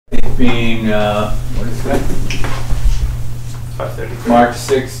being, what is that? 5:30. March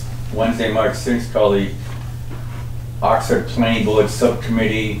 6th, Wednesday, March 6th, call the Oxford Planning Board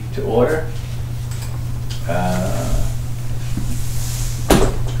Subcommittee to order.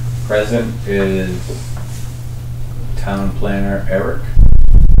 Present is Town Planner Eric.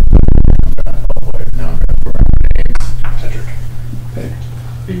 Patrick.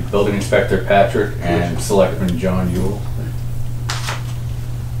 The Building Inspector Patrick and Selectman John Yule.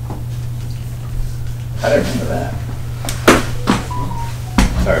 I didn't remember that.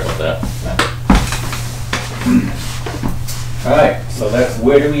 Sorry about that. All right, so that's,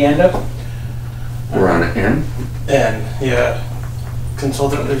 where do we end up? We're on an N? And, yeah,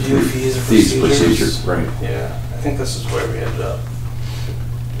 consultant review fees and procedures. Right. Yeah, I think this is where we ended up.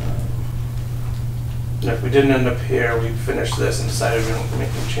 If we didn't end up here, we finished this and decided we weren't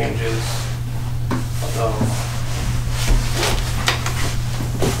making changes. Although,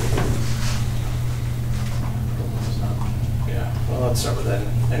 yeah, well, let's start with that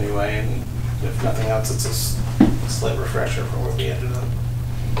anyway, and if nothing else, it's a slight refresher for where we ended up.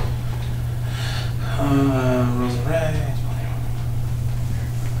 Rules and regs.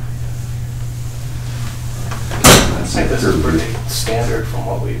 I think this is pretty standard from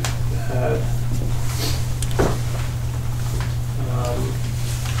what we've had.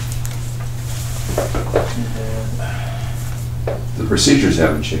 The procedures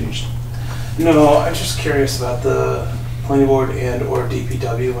haven't changed. No, I'm just curious about the planning board and or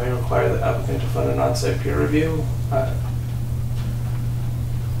DPW may require the applicant to fund an on-site peer review.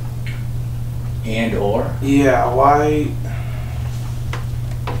 And or? Yeah, why?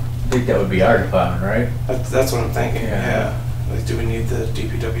 I think that would be our department, right? That's what I'm thinking, Yeah. yeah. Like, do we need the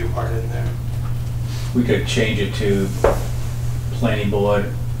DPW part in there? We could change it to planning board,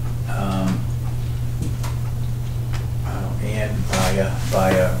 and by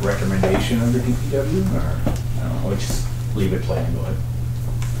a recommendation of the DPW, or, I don't know, we'll just leave it planning board.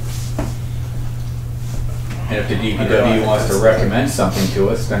 And if the DPW wants to recommend something to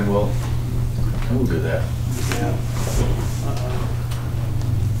us, then we'll do that. Yeah.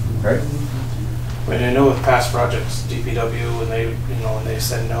 Right? I mean, I know with past projects, DPW, when they, when they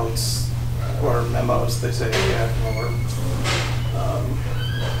send notes or memos, they say, yeah,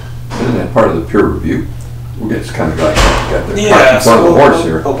 Isn't that part of the peer review? It's kind of got the yeah, in front of the horse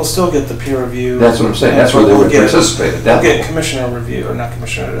here. But we'll still get the peer review. That's what I'm saying. That's where they would participate at that We'll get level. commissioner review, or not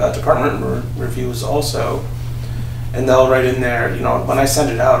commissioner, department reviews also. And they'll write in there, when I send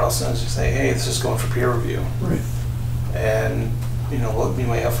it out, I'll send just say, hey, this is going for peer review. Right. And, we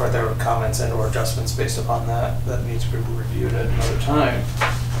may have further comments and or adjustments based upon that needs to be reviewed at another time.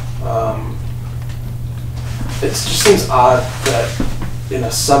 It just seems odd that in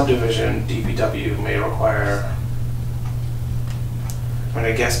a subdivision, DPW may require,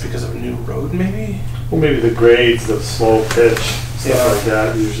 I guess because of a new road, maybe? Well, maybe the grades, the slow pitch, stuff Yeah. like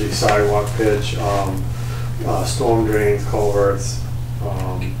that, usually sidewalk pitch, storm drains, culverts.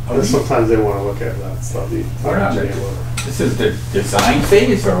 Sometimes they want to look at that stuff. This is the design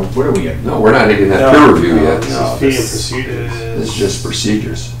phase, or what are we in? No, we're not hitting that peer review yet. This is fee and procedures. This is just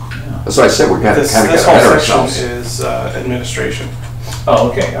procedures. Yeah. That's why I said we're kind of This got whole ahead of section ourselves. is administration.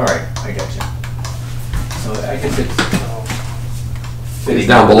 Oh, okay, all right, I got you. So I guess it's It's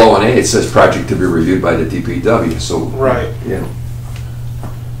down below an A, it says project to be reviewed by the DPW, so. Right.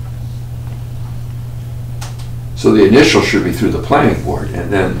 So the initial should be through the planning board,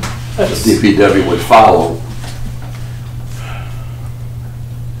 and then Just- DPW would follow.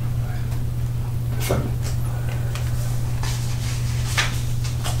 If I'm-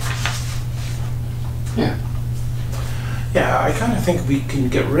 Yeah. Yeah, I kind of think we can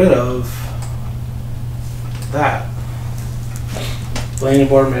get rid of that. Planning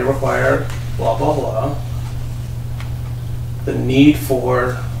board may require blah, blah, blah. The need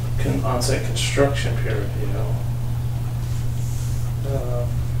for on-site construction peer review.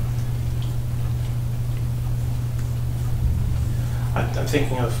 I'm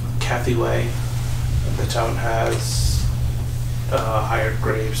thinking of Kathy Way. The town has hired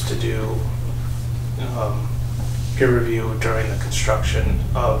Graves to do peer review during the construction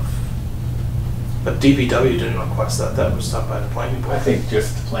of, but DPW didn't request that. That was done by the planning board. I think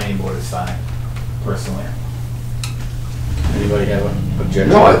just the planning board is fine, personally. Anybody have an objection?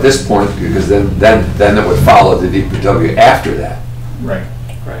 No, at this point, because then it would follow the DPW after that. Right.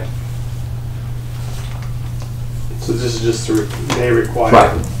 Right. So this is just to may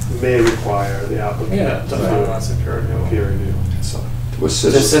require the applicant Yeah, to to do file on-site peer review. peer review. So, to To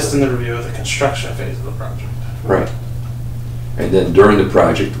assist. assist in the review of the construction phase of the project. Right. And then during the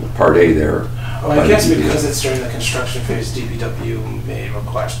project, with part A there, Well, by I the guess DPW. because it's during the construction phase, DPW may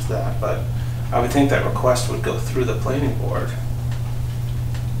request that, but I would think that request would go through the planning board.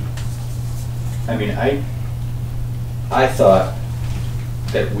 I mean, I thought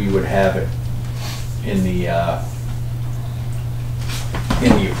that we would have it in the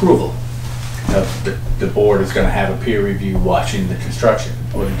approval. The board is gonna have a peer review watching the construction,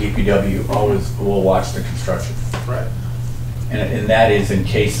 or the DPW always will watch the construction. Right. And that is in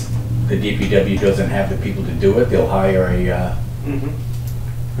case the DPW doesn't have the people to do it, they'll hire a,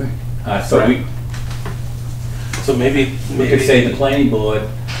 Mm-hmm. so Right. So maybe we could say the planning board,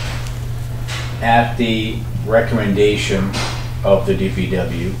 at the recommendation of the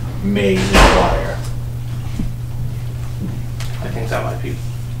DPW, may require. I think that might be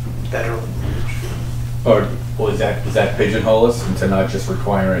better. Or was that pigeonhole us into not just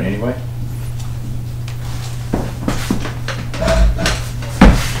requiring it anyway?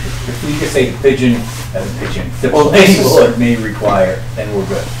 If we could say the Well, planning this is- board may require, then we're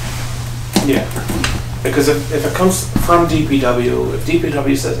good. Yeah. Because if it comes from DPW, if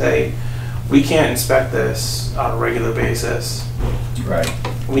DPW says, hey, we can't inspect this on a regular basis, Right.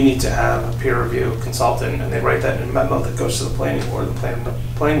 we need to have a peer review consultant, and they write that in a memo that goes to the planning board. The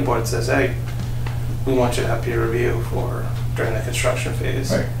planning board says, hey, we want you to have peer review during the construction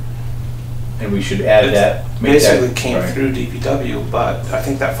phase. Right. And we should add that. make that- Basically came right. through DPW, but I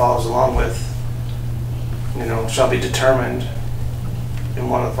think that follows along with, shall be determined in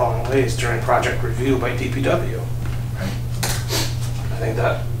one of the following ways during project review by DPW. Right. I think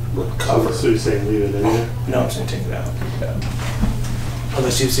that would cover. So you're saying leave it in there? No, I'm saying take it out. Yeah.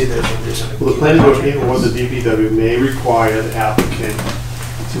 Unless you see there's a reason. to Well, the keep planning board project or the phase. DPW may require the applicant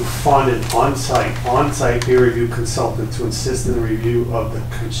to fund an on-site peer review consultant to assist in the review of the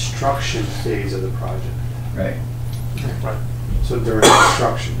construction phase of the project. Right. Right. So during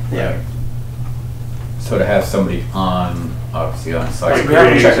construction. Yeah. So to have somebody obviously on site. Like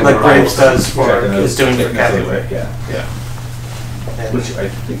Graves- checking like the Graves roads, does for- checking the is doing for thickness of Cathy it, Way. Yeah, yeah. And Which I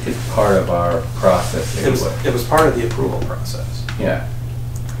think is part of our process it was, anyway. it was part of the approval process. Yeah,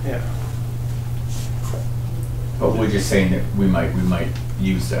 Yeah. but we're just saying that we might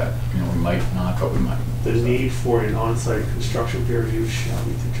use that. We might not, but we might. The need for an on-site construction peer review shall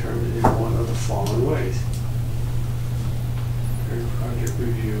be determined in one of the following ways. During project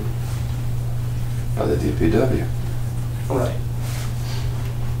review. By the DPW. Right.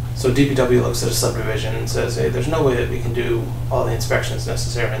 So DPW looks at a subdivision and says, hey, there's no way that we can do all the inspections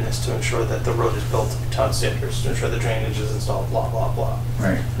necessary in this to ensure that the road is built to town standards, to ensure the drainage is installed, blah, blah, blah.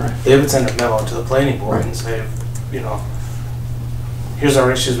 Right. They would send a memo to the planning board and say, here's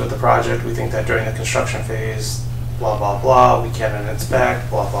our issues with the project, we think that during the construction phase, blah, blah, blah, we cannot inspect,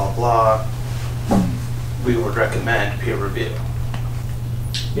 blah, blah, blah. We would recommend peer review.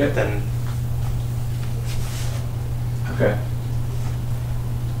 Yep. Then, Okay.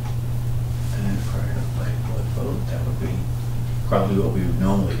 And then prior to planning board vote, that would be probably what we would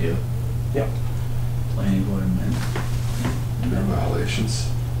normally do. yep. Planning board amendment. No violations.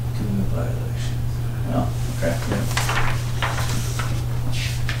 Do the violations. Oh, okay, yeah.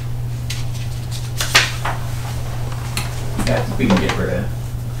 That we can get rid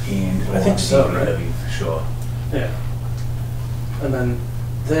of. And. I think so, right? DPW for sure. Yeah. And then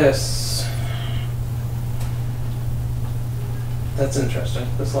this, that's interesting,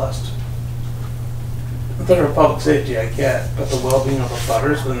 this last. The federal public safety I get, but the well-being of the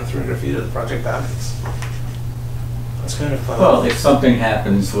butters within 300 feet of the project boundaries. That's kind of, Well, if something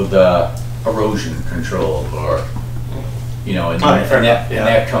happens with erosion control or, and Alright, fair enough, yeah.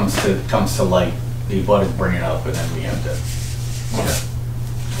 that comes to light, the abutters bring it up and then we have to.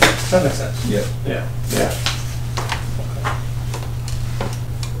 that makes sense. Yep. Yeah. Yeah.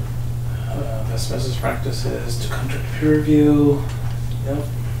 Best business practices to conduct peer review, yep.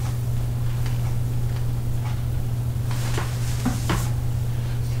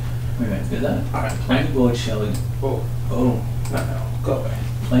 Wait a minute, did that? Alright. Planning board shall, Oh, oh, no, go away.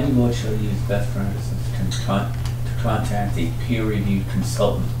 planning board shall use best practices to contact a peer reviewed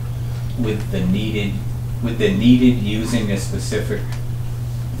consultant with the needed using a specific,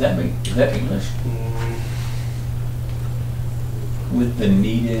 is that English? With the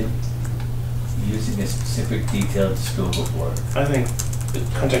needed using a specific detailed scope of work. I think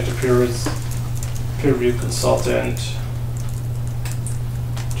contact a peer review consultant,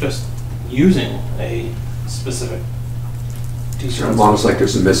 just using a specific It's almost like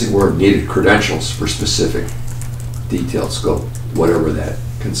there's a missing word, needed credentials for specific detailed scope, whatever that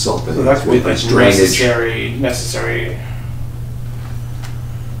consultant So that is, could be whether like it's drainage. necessary.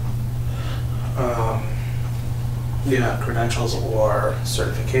 Yeah, credentials or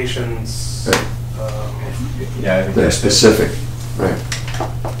certifications. Right. Yeah, I think They're that's it. specific,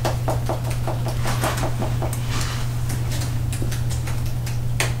 right?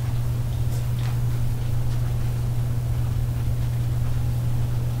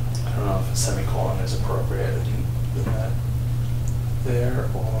 I don't know if a semicolon is appropriate in that there,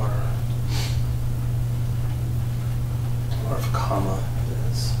 or if a comma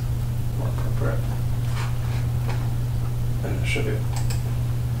is more appropriate. And there should be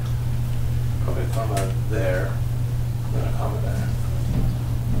probably a comma there, then a comma there.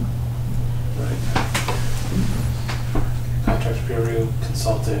 Right. Contract peer review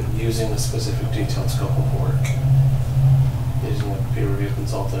consultant using a specific detailed scope of work. Using a peer review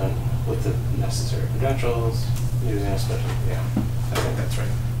consultant with the necessary credentials, using a special, yeah, I think that's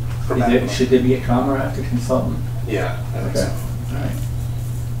right. Should there be a comma after consultant? Yeah, I think Okay. so. All right.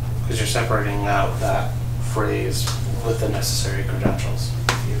 Because you're separating out that phrase with the necessary credentials.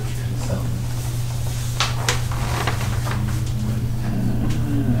 Consultant.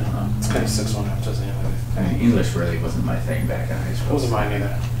 It's kind of 6-1/2 dozen anyway. I mean, English really wasn't my thing back in high It school. wasn't mine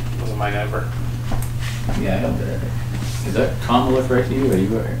either. It wasn't mine ever. Yeah, I don't get it. Does that comma look right to you? Are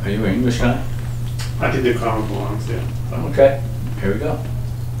you an English guy? I can do common belongs, yeah. Okay, here we go.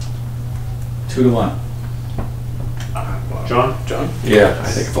 2-1. Well, John? John? Yeah, I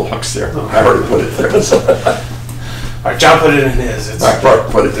think it belongs there. I already put it there. So All right, John put it in his. It's, I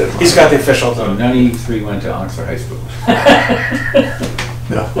put it there. he's got the official. So none of you three went to Oxford High School.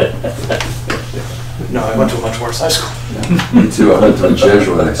 No. No, I went to a much worse high school. Me too. I went to a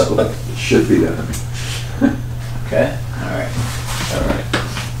Jesuit high school. It should be that. Okay, all right. All right.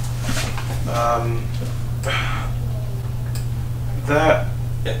 That.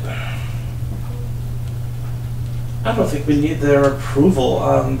 I don't think we need their approval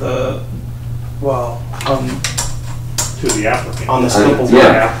on the. Well, To the applicant. on the scope of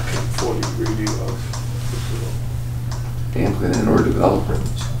yeah. work. Applicant for the review of. Applicant or developer.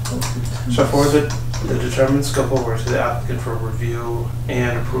 So forward the determined scope of work to the applicant for review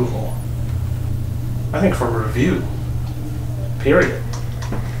and approval. I think for review, period.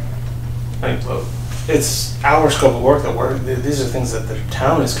 Like, it's our scope of work that these are things that the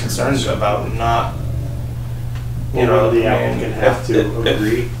town is concerned about, not, you know, The I mean, applicant have to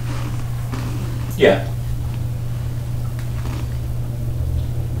agree. Yeah,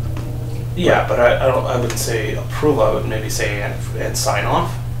 Yeah, but I wouldn't say approval, I would maybe say and sign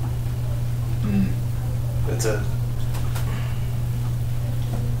off. mm. It's a,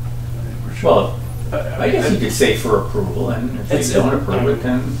 Well, I guess you could say for approval, and if It's- they don't approve it,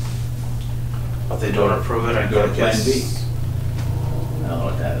 then if they don't approve it, I Go to Plan guess. B. I don't know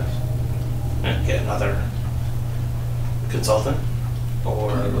what that is. Get another consultant, or.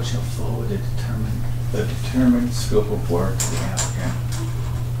 What shall forward the determined scope of work to the applicant.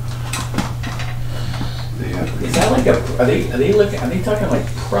 Is that like are they talking like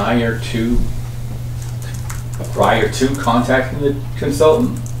prior to contacting the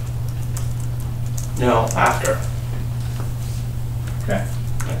consultant? No, after, Okay.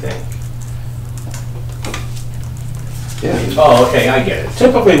 I think. Yeah. Oh, okay, I get it.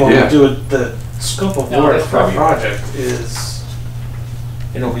 Typically, when Yeah. we do it, the scope of No, work that's for a probably project is,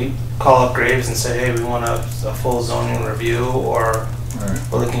 you know, we call up Graves and say, hey, we want a full zoning review, or All right.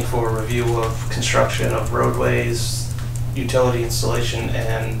 we're looking for a review of construction of roadways, utility installation,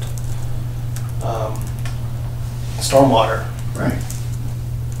 and stormwater. Right.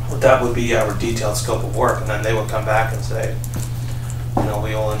 That would be our detailed scope of work, and then they would come back and say, you know,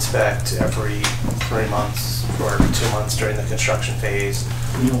 we will inspect every 3 months or 2 months during the construction phase.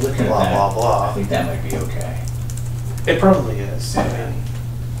 You know, looking at Blah, that, blah, blah. I think that might be okay. It probably is. I Yeah. mean,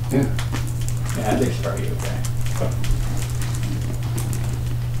 Yeah. Yeah, I think it's probably okay.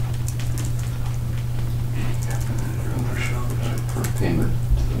 For payment.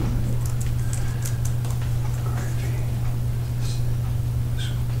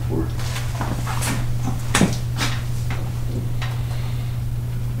 For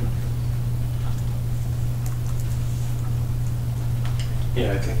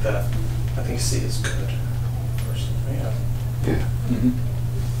yeah, I think C is good. Personally, yeah. yeah. Mm-hmm.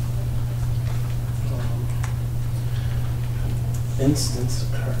 Instance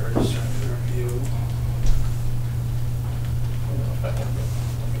occurs during the review. I don't know if I can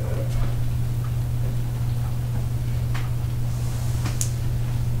look at it.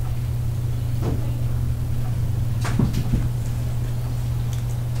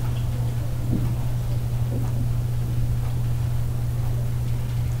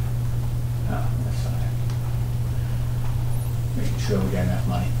 Oh, that's fine. making sure we got enough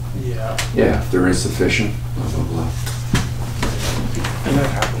money. Yeah, Yeah, if they're insufficient, blah, blah, blah. and that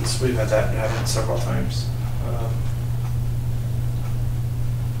happens. We've had that happen several times.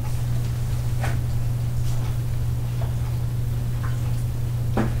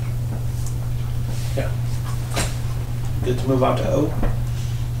 Yeah. Good to move on to O.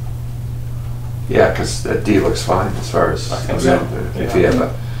 Yeah, because that D looks fine as far as, I think so. if you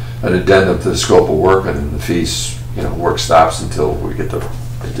have an addendum to the scope of work and then the fees, work stops until we get the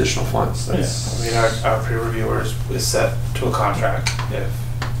additional funds. Yeah, That's, I mean, our peer reviewer is set to a contract. If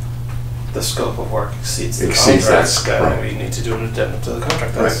the scope of work exceeds the Exceeds that, contract, then right. we need to do an addendum to the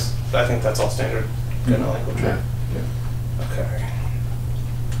contract. That's, I think that's all standard kind of language. Yeah. Okay.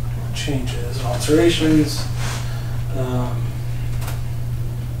 Changes, alterations.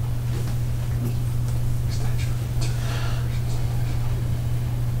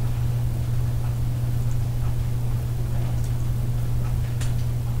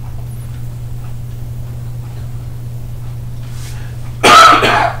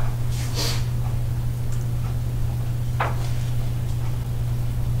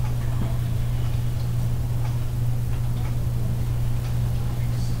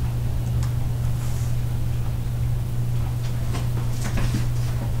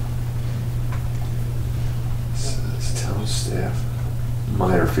 says town staff,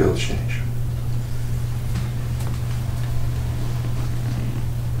 minor field change.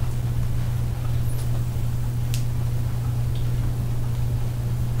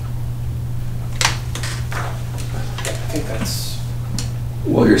 I think that's,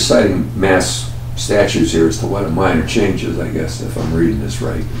 Well, you're citing mass statutes here as to what a minor change is, I guess, if I'm reading this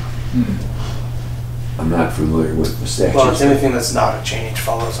right. I'm not familiar with the statutes. well, it's anything that's not a change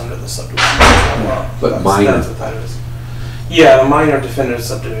follows under the subdivision control law. But minor- That's what that is. Yeah, a minor definitive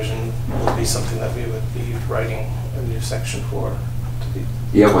subdivision would be something that we would be writing a new section for to be.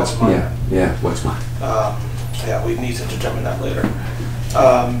 Yeah, called minor. what's mine? Yeah, we need to determine that later.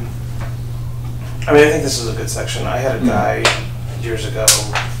 I mean, I think this is a good section. I had a guy years ago,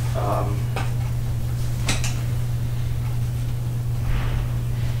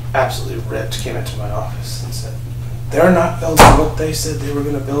 absolutely ripped, came into my office and said, "They're not building what they said they were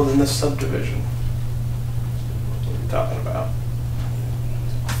gonna build in this subdivision." What are you talking about?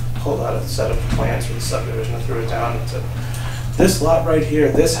 Pulled out a set of plans for the subdivision and threw it down and said, "This lot right here,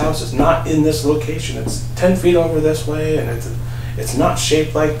 this house is not in this location. It's 10 feet over this way, and it's not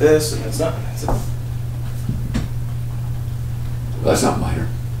shaped like this, and it's not." I said, That's not minor.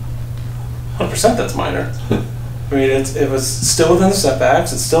 100% that's minor. I mean, it was still within the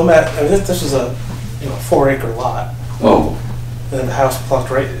setbacks. It still met. I mean, this was a 4-acre lot. Oh, And the house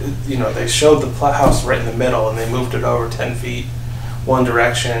plucked right. They showed the house right in the middle, and they moved it over 10 feet one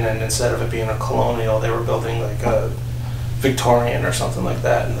direction. And instead of it being a colonial, they were building like a Victorian or something like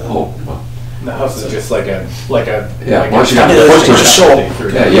that. And well, The house is just like a. Yeah, like once you a- got- Yeah, once you you- just show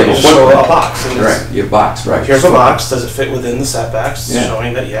yeah, you yeah, just but show what- a box. And it's- right, your box, right. Here's a box. Does it fit within the setbacks? Yeah.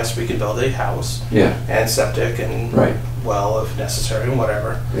 Showing that yes, we can build a house Yeah, and septic and right, well, if necessary, and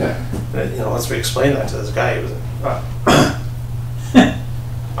whatever. yeah. And, once we explained that to this guy, he was like,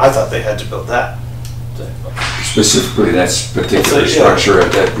 I thought they had to build that. Specifically, that's particular So, yeah. structure,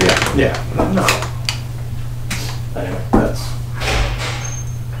 yeah. Yeah, no. Anyway, that's.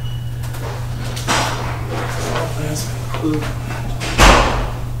 Plans include.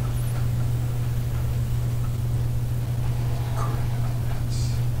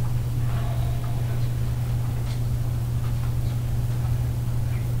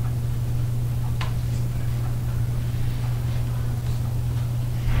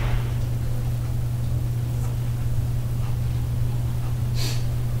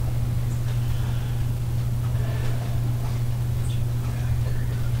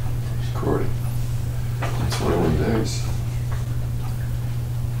 Recording. 21 days.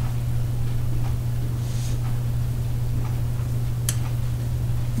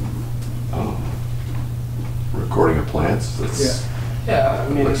 Oh. Recording of plans? That's, Yeah, I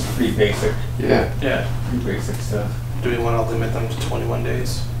mean, It's pretty basic, yeah. yeah. pretty basic stuff. Do we want to limit them to 21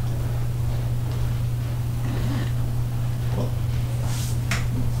 days?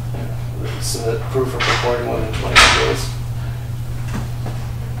 Yeah. Submit proof of recording within 21 days.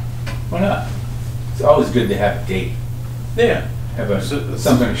 Why not? It's always good to have a date, Yeah, have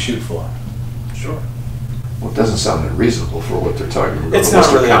something to shoot for. sure. Well, it doesn't sound unreasonable for what they're talking about. It's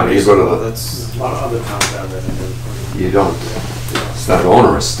not really County, you unreasonable. go to That's. There's a lot of other towns out there that do it. you don't, it's not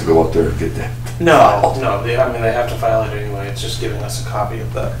onerous to go up there and get that. No, they have to file it anyway. It's just giving us a copy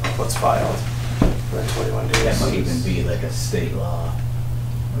of what's filed within 21 days. That might even be like a state law,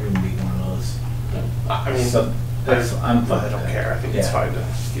 or even be one of those I mean, I'm fine. I don't with that. care. I think it's Yeah. fine to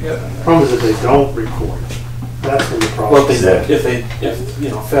keep it in The there. problem is if they don't record, that's when the problem Well, is. if you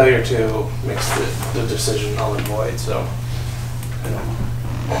know, failure to makes the decision null and void, so, you know.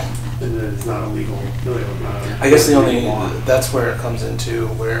 And then it's not illegal, really, not. I guess the illegal only, law. that's where it comes into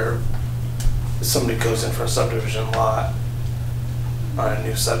where somebody goes in for a subdivision lot on a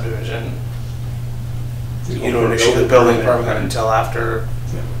new subdivision. You don't issue the building permit until after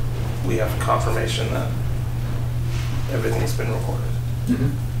we have confirmation that everything's been recorded.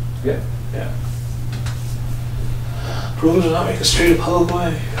 Mm-hmm. Yeah. Yeah. Approval to not make a street a public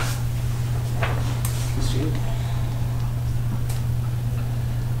way.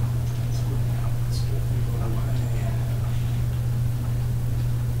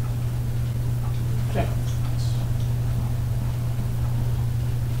 Yeah.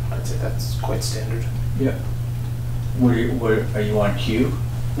 I'd say that's quite standard. Yeah. Where are you on Q?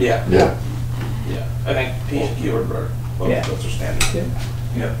 Yeah. Yeah. Yeah. I think P and Q are, well, Yeah. those are standard.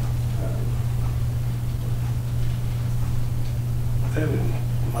 Yeah. Okay, we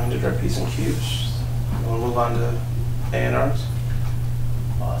minded our P's and Q's. We'll move on to A and R's.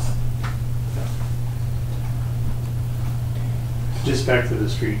 Awesome. Just back to the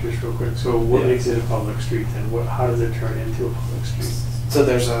street, just real quick. So what Yeah. makes it a public street then? How does it turn into a public street? So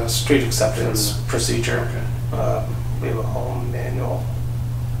there's a street acceptance procedure. Okay. We have a home manual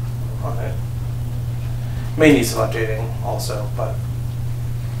on it. May need some updating also, but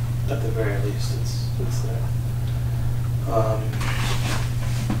at the very least, it's there.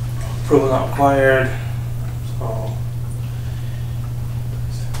 Approval not required. So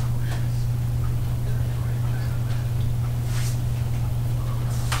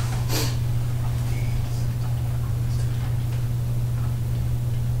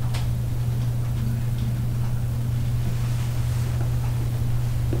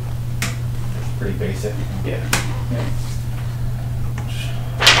Pretty basic. yeah. Yeah.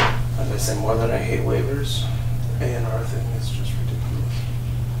 As I say, more than I hate waivers, A and R thing is just ridiculous.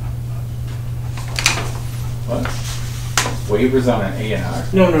 What? Waivers on an A and R?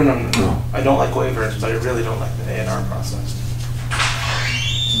 No. I don't like waivers, but I really don't like the A and R process.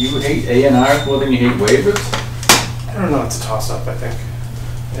 You hate A and R more than you hate waivers? I don't know, it's a toss-up, I think.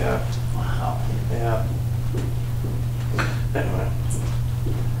 Yeah, Wow. yeah. Anyway.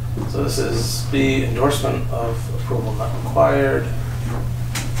 So this is the endorsement of approval not required.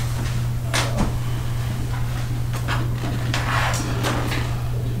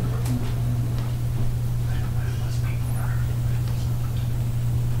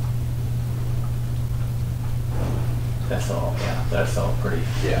 That's all, yeah, that's all pretty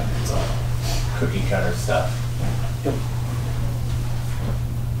Yeah, it's all. cookie cutter stuff. Yep.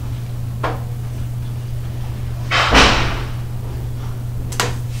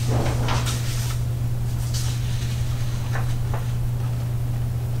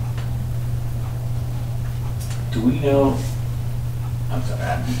 Do we know, I'm sorry,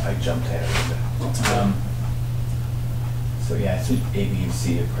 I jumped ahead a little bit. So yeah, I think A, B, and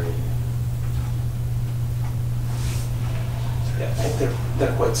C are pretty, Yeah, I think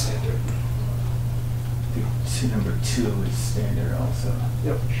they're quite standard. I think number 2 is standard also.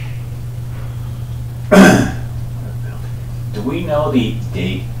 Yep. Do we know the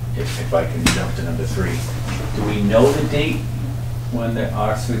date, if I can jump to number 3, do we know the date when the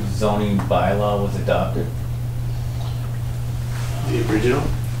R6 zoning bylaw was adopted? The original?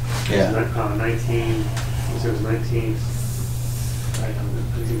 Yeah. 19, it was 19, I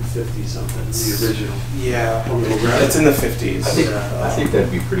think 50 something, the original. Yeah, Oh, we'll grab it's it. in the 50s. I think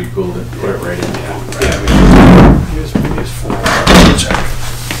that'd be pretty cool to put it right in there. Yeah, here's 4.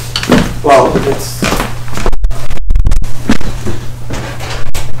 Check. Well, it's.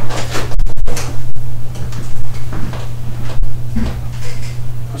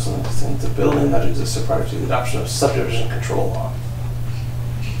 Personally, it's a building that existed prior to the adoption of subdivision control law.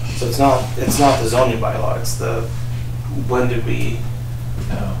 So it's not the zoning bylaw, it's the, when did we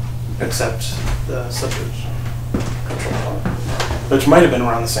Oh. accept the subdivision control law? Which might have been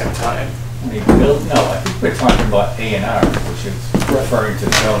around the same time. No, I think we're talking about A and R, which is referring to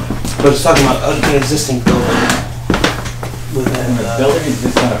zoning. But it's talking about an existing building within When the the. building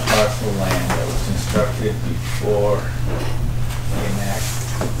exists on a parcel of land that was constructed before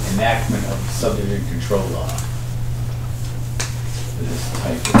the enactment of the subdivision control law. This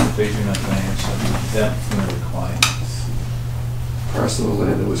type of division of land shall be exempt from the requirements. Parcel of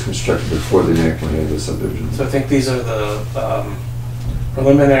land that was constructed before the enactment of the subdivision. So I think these are the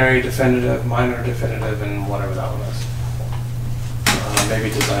preliminary, definitive, minor definitive, and whatever that one is. Maybe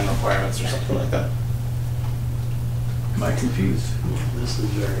design requirements or something like that. Am I confused? This is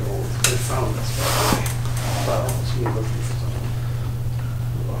very old. I found this, by the way. So you're looking for something.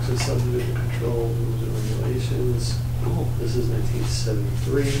 Oxford subdivision control rules and regulations. Ooh. This is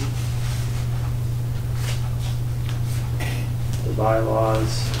 1973. The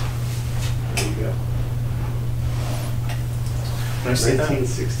bylaws. There you go. Can I see that?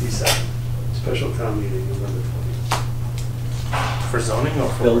 1967. Special town meeting, November 20th. For zoning or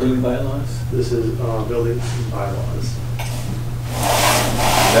for? Building bylaws? This is building bylaws. Is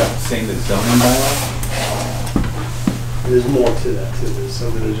that saying the zoning bylaw? There's more to that too. There's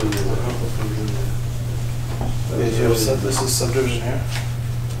subdivision, there's a couple things in there. This is subdivision here.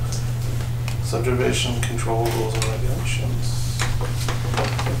 Subdivision control rules and regulations.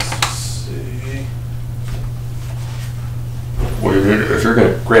 Let's see. Well, if you're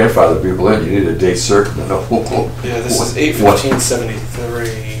gonna grandfather people in, you need a date certain to know. Yeah, this is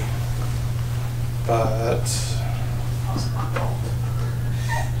 8/15/73, but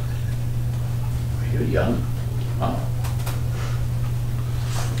You're young. Wow.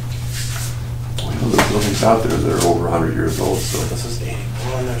 Well, there's buildings out there that are over 100 years old, so. this is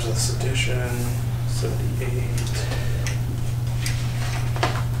 81. There's a sedition, 78.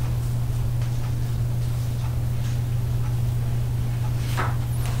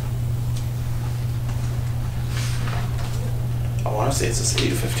 I want to say it's this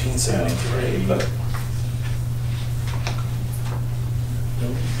 8/15/73, but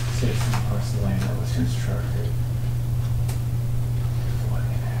Citizen parcel land that was constructed.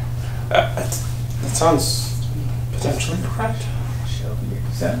 that sounds potentially correct. Shall be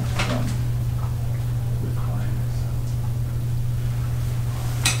exempt from requirements.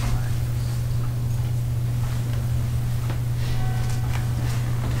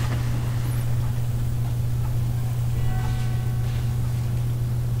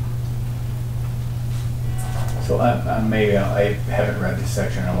 So maybe I haven't read this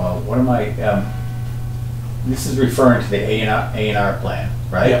section in a while. What am I, this is referring to the A&R plan,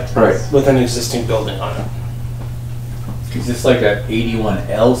 right? Yep. Right. With an existing building on it. Is this like a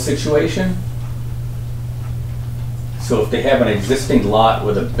 81L situation? So if they have an existing lot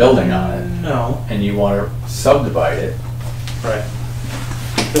with a building on it No. and you want to subdivide it, Right.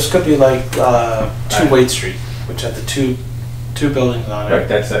 This could be like 2 Wade Street, which had the two buildings on it. right,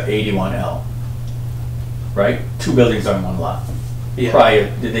 that's a 81L. Right? 2 buildings on 1 lot. Yeah.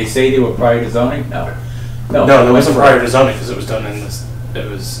 Prior, did they say they were prior to zoning? No. No, it wasn't prior to zoning because it was done in this. It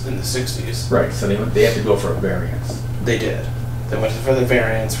was in the 60s. Right, so they have to go for a variance. They did. They went for the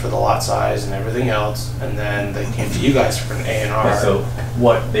variance for the lot size and everything else, and then they came to you guys for an A&R. Right, so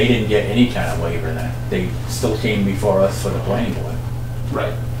what, they didn't get any kind of waiver then? They still came before us for the planning board?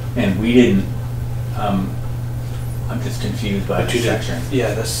 Right. And we didn't, I'm just confused by But the you did. section.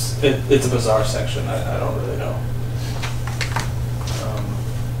 Yeah, it's a bizarre section. I don't really know.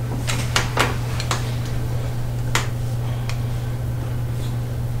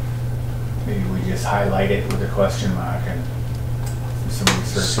 Maybe we just highlight it with a question mark and do some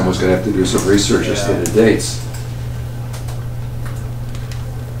research. Someone's gonna have to do some research as to Yeah. the dates.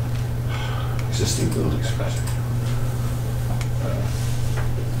 Existing buildings.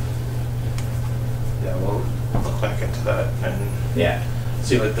 Yeah, we'll look back into that and Yeah.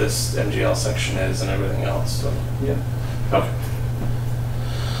 see what this MGL section is and everything else. So. Yeah. Okay.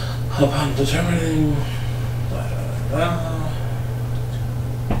 Upon determining.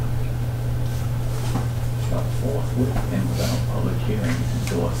 Shall forthwith and without public hearing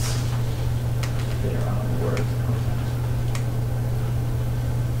endorse thereon words.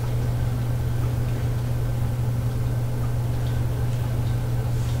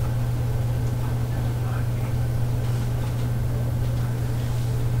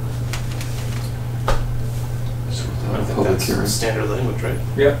 So I without a think public that's hearing. standard language, right?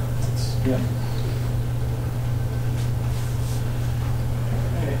 Yep. Yeah.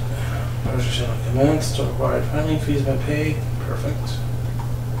 Project shall commence to required filing fees by paid. Perfect.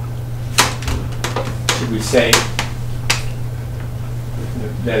 Should we say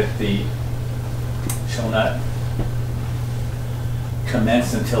that the shall not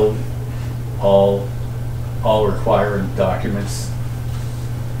commence until all required documents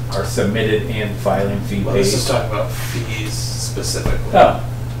are submitted and filing fee Well, paid? this is talking about fees specifically. Oh,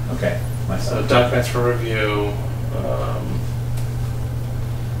 okay. So Myself. documents for review,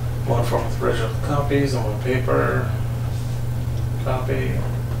 one form with original copies and one paper copy.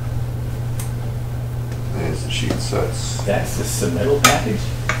 There's the sheet sets. That's the submittal package?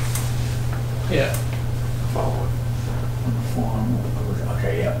 Yeah, Following. Form,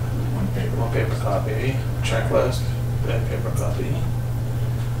 okay, yeah. One paper. one paper copy, checklist, then paper copy.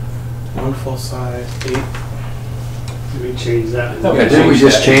 One full size, 8. Did we change that? Oh, Yeah, didn't we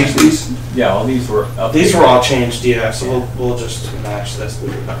just change these? Yeah, all these were updated. These were all changed, yeah, so we'll just match this,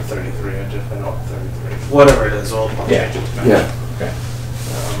 not 33, I just, no, 33, whatever it is, I'll Yeah. change it to match. Yeah, Okay.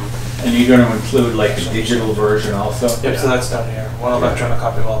 And you're gonna include like a digital version also? Yep, so that's down here. One electronic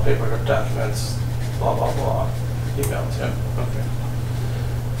copy of all paper documents, blah, blah, blah. Emails, yeah, okay.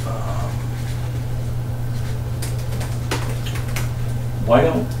 Why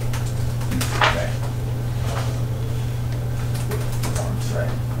don't? Okay. Forms, right.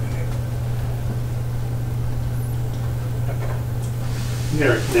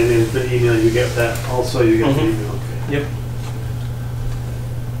 Here, and then in the email, you get that, also you get the Mhm. email, okay. Yep.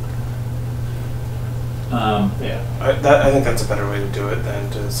 Yeah, I think that's a better way to do it than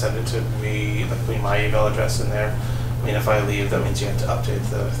to send it to me, like putting my email address in there. I mean, if I leave, that means you have to update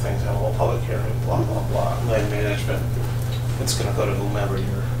the things, have a whole public hearing, blah, blah, blah, land management. It's gonna go to whomever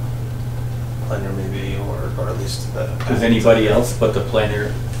your planner may be, or at least the. Does anybody else but the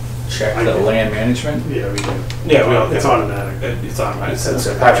planner check I the do. land management? Yeah, we do. Yeah, we all It's do. automatic. It's automatic, It's it's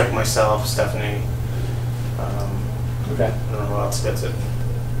okay. Patrick, myself, Stephanie, Okay. I don't know who else gets it.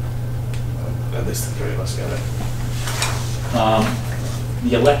 At least the three of us get it.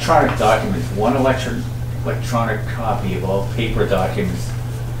 The electronic documents, one electronic copy of all paper documents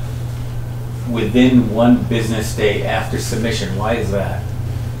within one business day after submission. Why is that?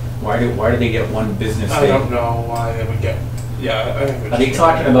 Why do they get one business I day? don't know why they would get, yeah, I think. we Are they just-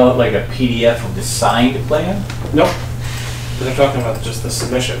 talking about like a PDF of the signed plan? Nope. They're talking about just the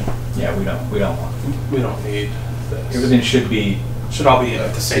submission. Yeah, we don't want. We don't need this. Everything should be Should all be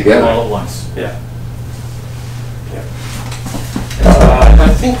at the same. Together. all at once. Yeah. Yeah. I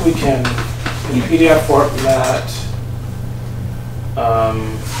think we can, in PDF format,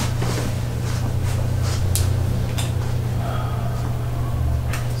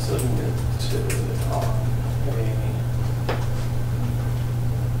 submit to on a,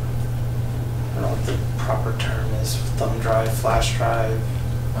 I don't know what the proper term is, thumb drive, flash drive.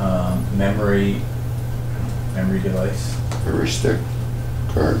 Memory device. memory stick,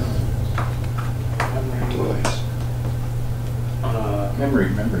 card, Memory device. on a, Memory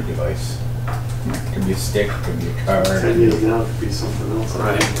device. It could be a stick, it could be a 10 card. years now, it could be something else.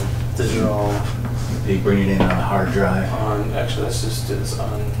 right, digital They bring it in on a hard drive. on, actually let's just do this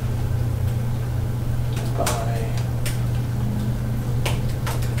on by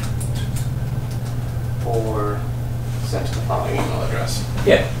or sent to the following email address.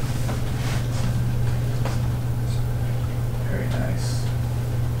 Yeah. Very nice.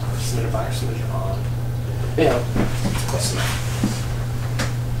 Submitted by or submitted on. Yeah. Submit.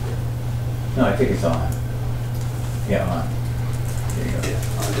 No, I think it's on. Yeah, on. There you go. Yeah,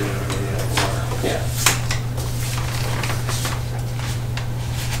 on digital video or, yeah.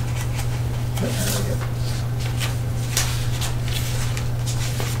 There we go.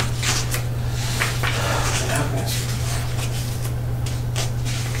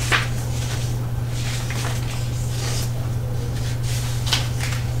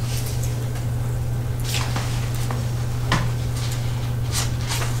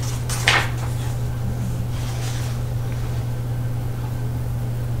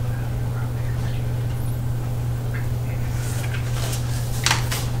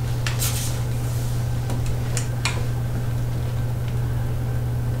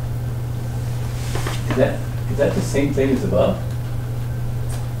 Is that the same thing as above?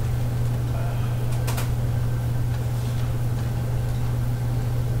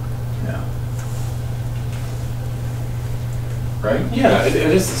 No. Right? Yeah, it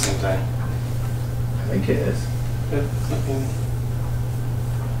is the same thing. I think it is. It's looking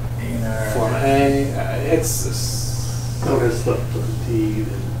A&R. Form A, it's, So there's the deed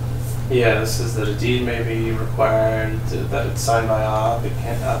and. yeah, this is that a deed may be required, that it's signed by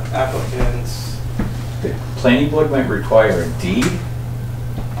applicants. The planning board might require a deed?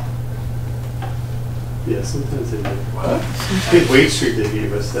 Yeah, sometimes they do. What? I think Wade Street, they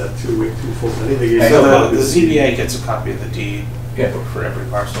gave us that 2 week, 2 full. I think they gave us. So a the copy. ZBA gets a copy of the deed Yeah, but for every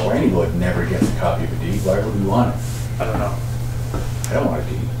the parcel. planning board never gets a copy of a deed. Why would we want it? I don't know. I don't want a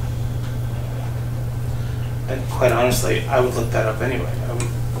deed. And quite honestly, I would look that up anyway. I would,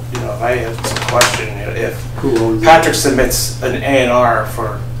 you know, if I had some question, you know, if Who owns it? Patrick submits an A&R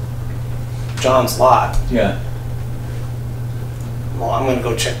for John's lot, Yeah. well, I'm gonna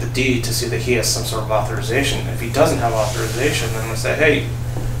go check the deed to see that he has some sort of authorization. If he doesn't have authorization, then I'm gonna say, hey,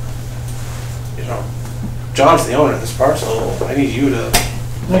 you know, John's the owner of this parcel, I need you to,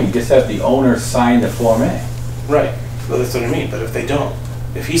 No, you just have the owner sign the Form A. right, well, that's what I mean, but if they don't,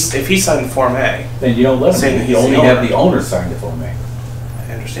 if he signed the Form A, Then you don't let Saying him. that You he's the only have owner. the owner sign the Form A.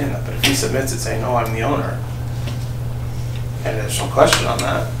 I understand that, but if he submits it saying, oh, I'm the owner, and there's some question on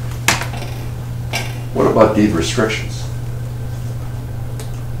that, What about deed restrictions?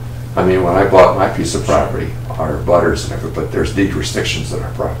 I mean, when I bought my piece of property, our butters and everything, but there's deed restrictions on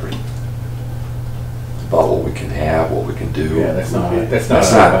our property. About what we can have, what we can do. Yeah, that's not,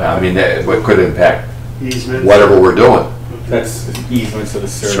 I mean, what could impact Easement. whatever we're doing. that's easements of the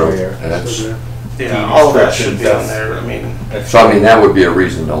surveyor. And that's, Yeah, all of that should be on there. I mean, so I mean, that would be a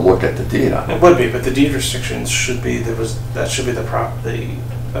reason to look at the deed on it. it would be, but the deed restrictions should be, that should be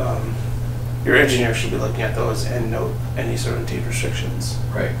your engineer should be looking at those and note any sort of deed restrictions.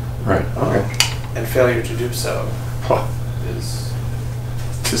 Right. Right, okay. And failure to do so is,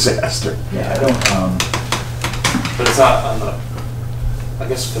 Disaster. Yeah, I don't, but it's not on the, I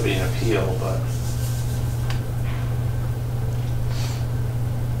guess it could be an appeal, but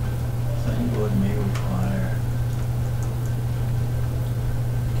planning board may require.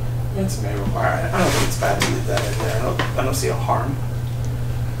 it's may require, I don't think it's bad to leave that in there. I don't see a harm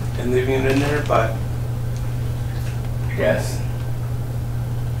in leaving it in there, but Yes.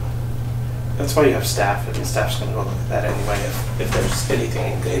 that's why you have staff, and the staff's gonna go look at that anyway if there's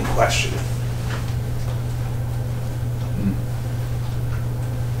anything in question.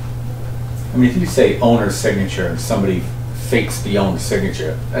 I mean, if you say owner's signature and somebody fakes the owner's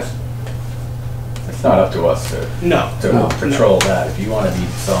signature, that's not up to us to No. control that. If you want to be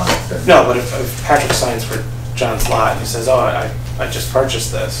dishonest, then. No, but if Patrick signs for John's lot and he says, oh, I just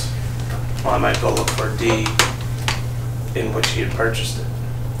purchased this, well, I might go look for a deed in which he had purchased it.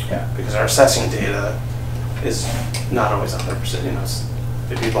 Yeah. Because our assessing data is not always 100%, you know,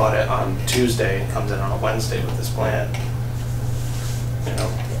 if you bought it on Tuesday and comes in on a Wednesday with this plan, you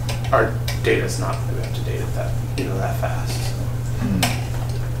know, our data's not going to be up to date at that, you know, that fast.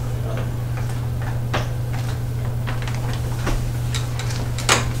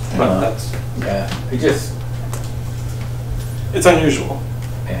 But that's, Yeah, it's unusual,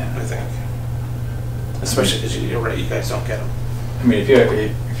 yeah. I think. Especially because you're right, you guys don't get them. I mean, if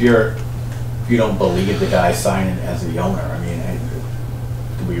you don't believe the guy signing as the owner, I mean,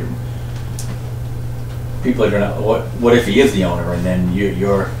 people are gonna, what if he is the owner and then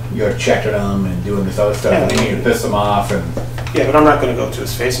you're checking him and doing this other stuff and then you piss him off and. Yeah, but I'm not gonna go to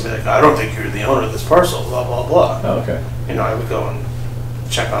his face and be like, I don't think you're the owner of this parcel, blah, blah, blah. Oh, okay. You know, I would go and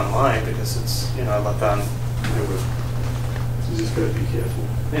check online because it's, you know, I look on, You just gotta be careful.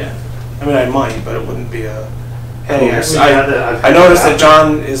 yeah. I mean, I might, but it wouldn't be a, hey, Oh, I noticed that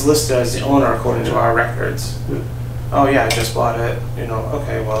John is listed as the owner according to our records. Yeah. Oh, yeah, I just bought it, you know,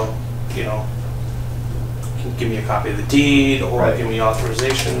 okay, well, you know, can you give me a copy of the deed or Right. give me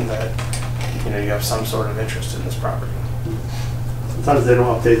authorization that, you know, you have some sort of interest in this property. Sometimes they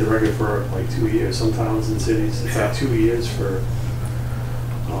don't update the record for like 2 years. Some towns and cities, it's Yeah. like 2 years for,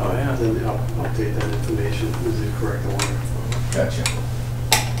 Oh, yeah. then they update that information with the correct owner. Gotcha.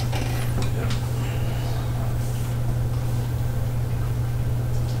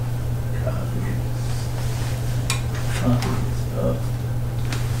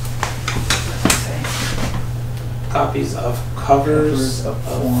 Copies of covers of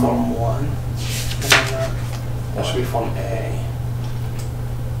Form Form 1. And then that should be Form A.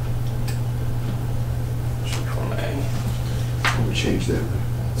 Should be Form A. Let me change that.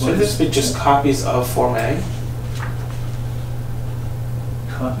 Should this be just copies of Form A?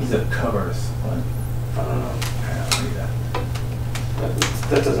 Copies of covers. What? I don't know. I don't read that.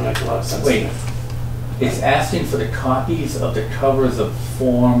 That doesn't make a lot of sense. Wait. It's asking for the copies of the covers of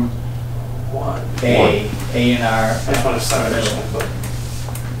Form One. A, A&R. I just want to start it.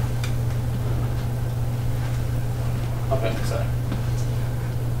 Okay, sorry.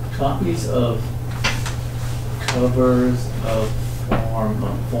 Copies of covers of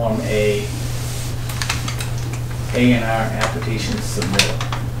Form A, A&R application submitted.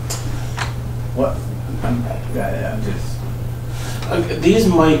 What? I'm just. These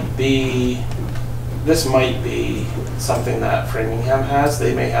this might be something that Framingham has.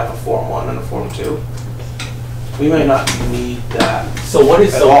 They may have a Form 1 and a Form 2. We may not need that So what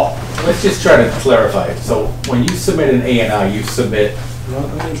is at so? all. Let's just try to clarify it. So when you submit an A&R, you submit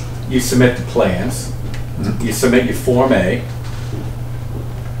the plans, you submit your Form A,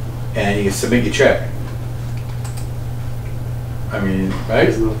 and you submit your check. I mean, right?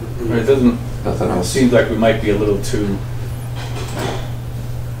 There's nothing- It doesn't. Nothing It else. seems like we might be a little too.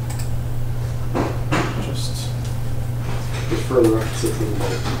 Just Just further up, something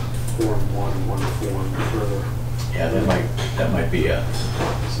about Form 1, form further, Yeah, that might be a.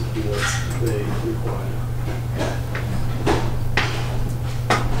 something that they require.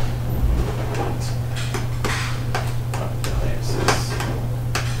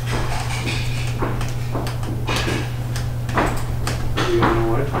 You know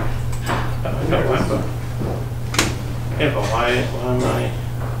what? got one, but yeah, but why am I?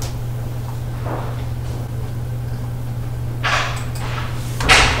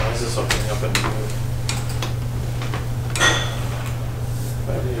 Why is this opening up a new?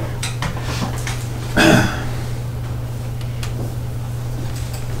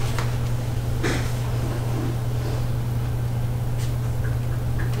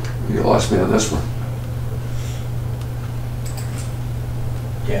 You lost me on this one.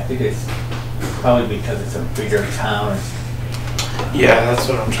 Yeah, I think it's probably because it's a bigger town. Yeah, that's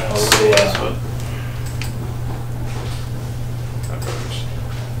what I'm trying to say. That's what.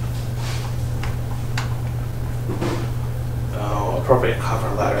 Oh, appropriate cover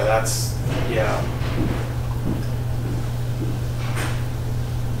letter. That's yeah.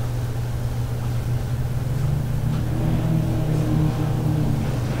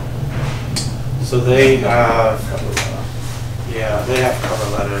 So they have, yeah, they have cover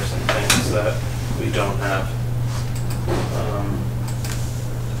letters and things that we don't have.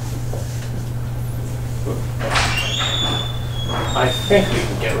 I think we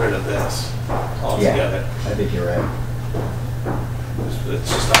can get rid of this altogether. Yeah, I think you're right. It's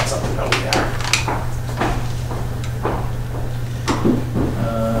just not something that we have.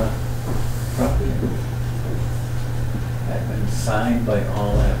 Property has been signed by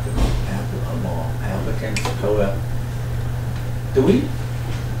all applicants,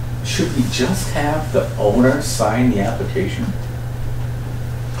 should we just have the owner sign the application?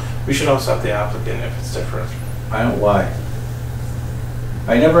 We should also have the applicant if it's different. I don't, why?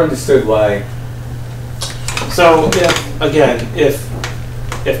 I never understood why. So if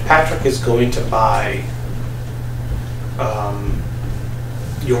Patrick is going to buy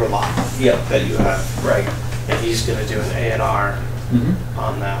your lot that you have, Right. and he's going to do an A&R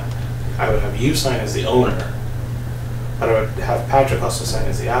on that, I would have you sign as the owner, but I would have Patrick also sign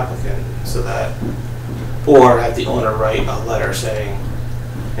as the applicant, so that, or have the owner write a letter saying,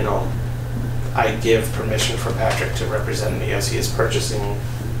 you know, I give permission for Patrick to represent me as he is purchasing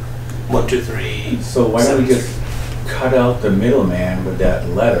 1, 2, 3. So why don't we just cut out the middleman with that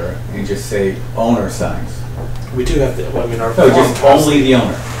letter and just say owner signs? We do have the, I mean, our No, just form has- only the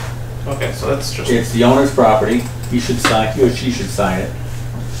owner. Okay, so that's just. It's the owner's property, he should sign, he or she should sign it.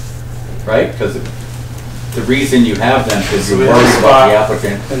 Right? Because the reason you have them is So you're we have a worried about spot the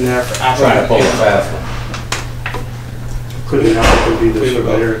applicant in there for trying to pull a fast applicant. one. Could the applicant be the We would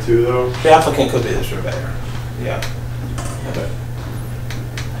surveyor too, though? The applicant could be the surveyor. Yeah. But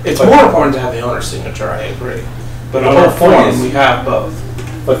It's But- more important to have the owner's signature, I agree. But The on whole our point form, is- we have both.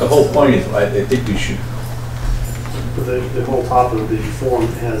 the whole point is, I think we should, But the whole top of the form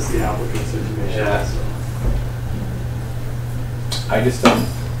has the applicant's information. Yeah. So. I just don't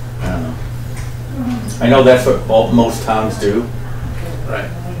know. I know that's what most towns do, Right.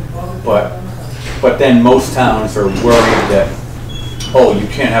 but then most towns are worried that, oh, you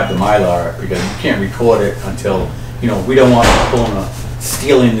can't have the Mylar because you can't record it until, you know, we don't want to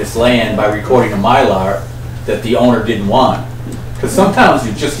stealing this land by recording a Mylar that the owner didn't want. Because some towns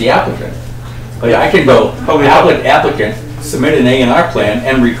it's just the applicant. Like I can go, applicant, submit an A&R plan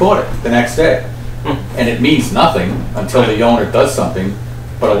and record it the next day. And it means nothing until the owner does something,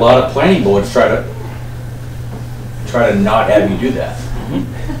 but a lot of planning boards try to not have you do that.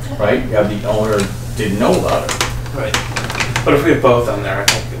 Right? You have the owner didn't know about it. Right. But if we have both on there, I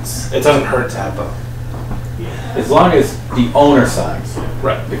think it doesn't hurt to have both. As long as the owner signs.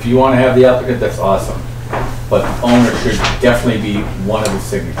 Right. If you want to have the applicant, that's awesome. But the owner should definitely be one of the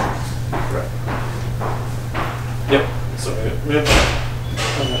signatures. Right. Yep. So we have that.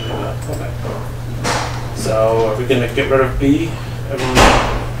 Okay. So are we going to get rid of B? Everyone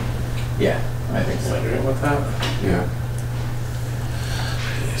Yeah, I think so. agree with that? Yeah.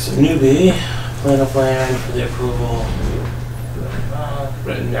 So new B, plan of land for the approval,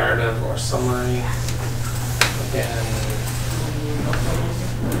 written narrative or summary. Again,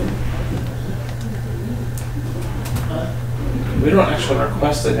 we don't actually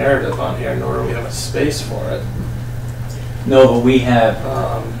request a narrative on here, nor do we have a space for it. No, but we have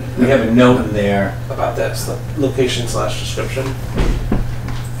a note in there. About that location / description.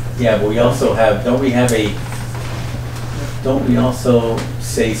 Yeah, but we also have, don't we also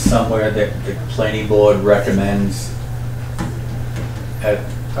say somewhere that the planning board recommends That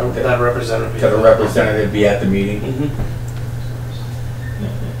representative. that a representative be at the meeting? Mhm.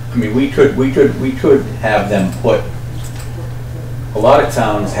 I mean, we could have them put, a lot of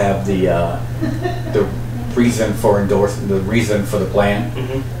towns have the reason for endorsing, the reason for the plan.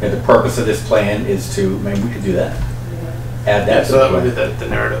 Mhm. And the purpose of this plan is to, maybe we could do that. Add Yeah, that to so the that would be plan. the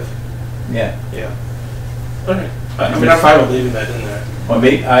narrative. Yeah. Yeah. Okay. I mean, I'm fine with leaving that in there. Well,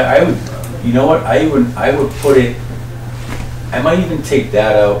 maybe, I would, You know what, I would put it, I might even take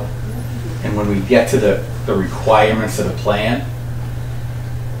that out, and when we get to the requirements of the plan,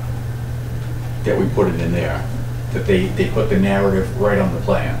 that we put it in there, that they put the narrative right on the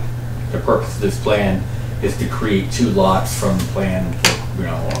plan. The purpose of this plan is to create 2 lots from the plan, you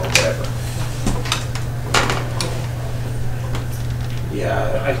know, or whatever.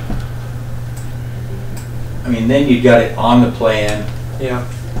 Yeah, I mean, then you got it on the plan. yeah.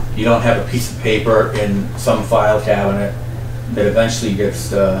 You don't have a piece of paper in some file cabinet that eventually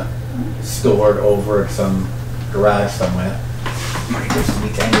gets stored over at some garage somewhere. When it gets to be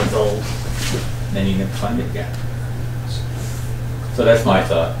 10 years old, then you never find it again. So that's my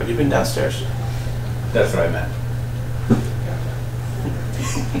thought. Have you been downstairs? That's what I meant.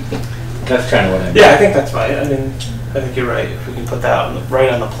 That's kind of what I meant. Yeah, I think that's right. I mean, I think you're right. If we can put that right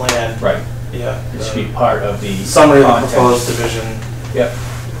on the plan. Right. Yeah. It should be part of the Summary of the content. proposed division. Yep.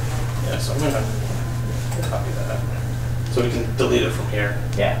 Yeah, so I'm gonna copy that. So we can delete it from here,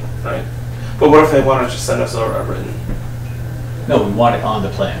 Yeah. right? But what if they want to just send us a written No, we want it on the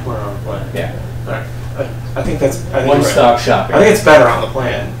plan. plan? Yeah. Alright. I think that's, I think you're right. One-stop shopping. I think it's better on the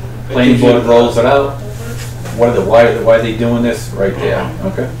plan. It Planning gives you board the- rolls it out. Why are they doing this? Right there.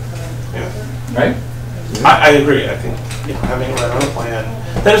 Okay. Yeah. Right? I agree. I think, you know, having it right on the plan,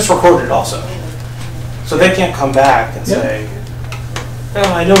 then it's recorded also. So they can't come back and Yeah. say,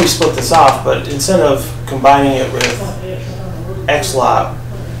 well, I know we split this off, but instead of combining it with X lot,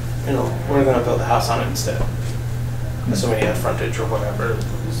 you know, we're gonna build a house on it instead. Assuming you have frontage or whatever,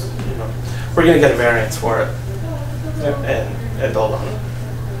 you know, we're gonna get a variance for it and build on it.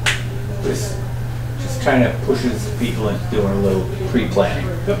 This just kind of pushes people into doing a little pre-planning.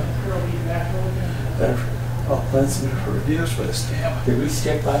 Oh, plans submitted for reviews for this. Did we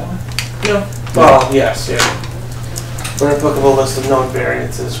skip by one? No. Well, yes, yeah. For an applicable list of known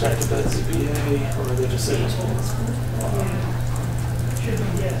variances granted by the ZBA or other decisions.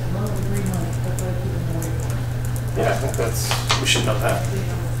 Yeah, I think we should know that.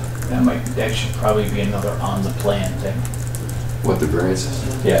 That should probably be another on the plan thing. What the variances?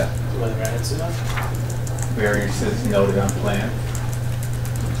 Yeah. What the variances are. Variances noted on plan.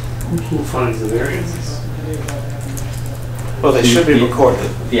 Who finds the variances? Well, they should be recorded.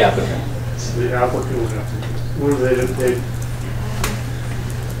 The applicant. So the applicant would have to, what do they,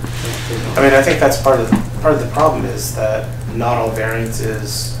 I mean, I think that's part of the problem is that not all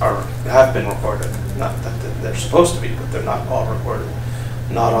variances have been recorded. Not that they're supposed to be, but they're not all recorded.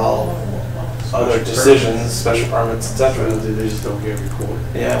 Not all other decisions, special permits, etc. they just don't get recorded.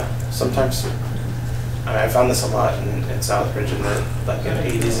 Yeah, sometimes. I mean, I found this a lot in Southbridge in the like in the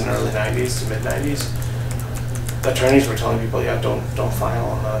 80s and early 90s to mid 90s. Attorneys were telling people, yeah, don't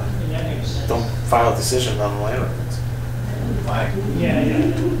file decisions on the land records. Why?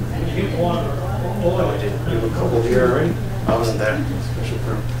 No, we didn't. We have a couple here, right? I wasn't there. Special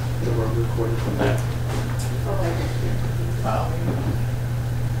permit, that were recorded. Yeah. Wow.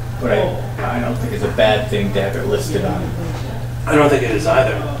 But I don't think it's a bad thing to have it listed on. I don't think it is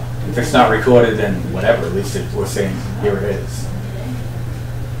either. If it's not recorded, then whatever, at least we're saying, here it is.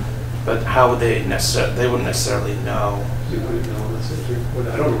 But how would they necessarily? They wouldn't necessarily know. You wouldn't know unless it's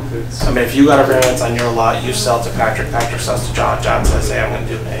recorded. I don't know if it's. I mean, if you got a variance on your lot, you sell to Patrick, Patrick sells to John, John says, hey, I'm going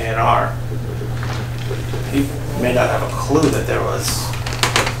to do an A&R. He may not have a clue that there was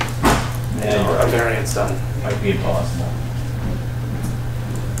a variance done. Might be impossible.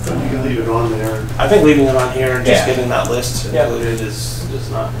 You can leave it on there. I think leaving it on here and just Yeah. getting that list Yeah. included is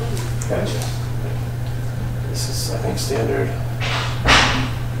not. Gotcha. This is, I think, standard.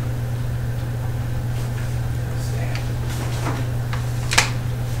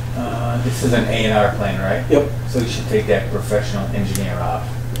 This is an A&R plan, right? Yep. So you should take that professional engineer off.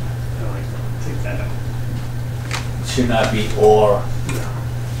 Take that out. It should not be or.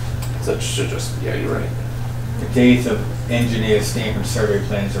 So it should just, yeah, you're right. The days of engineer stamp and survey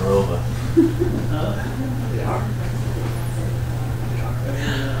plans are over. They are.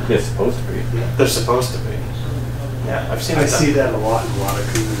 They're supposed to be. They're supposed to be. Yeah, I've seen I it done. see that a lot in a lot of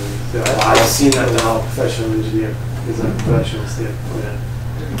communities. I've seen that now. done. Professional engineer is a professional stamp plan.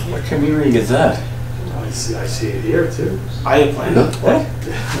 What community is that? I see it here too. I had planned. What?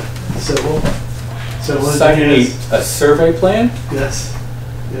 Civil So you need engineers. a survey plan? Yes.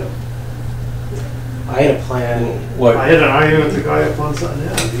 Yeah. I had a plan. What? I had an argument with the guy up on Sutton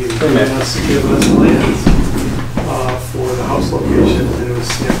Ave. He was Wait a minute. giving us plans for the house location, and it was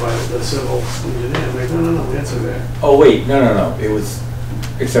stamped by the civil engineer. I'm like, no, that's okay. Oh, wait, no.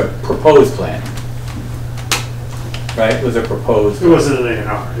 It's a proposed plan. Right? It was a proposed. It wasn't an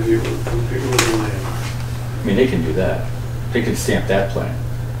A&R. If you, it was an A&R. I mean, they can do that. They can stamp that plan.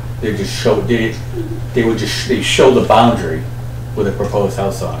 They just show, they show the boundary with a proposed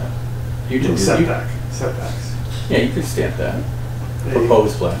house on it. You can do Setbacks. Yeah, you could stamp that. Hey.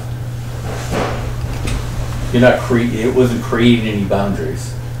 Proposed plan. You're not it wasn't creating any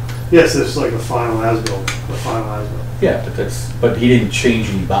boundaries. Yes, it's like a final as-built, Yeah, but he didn't change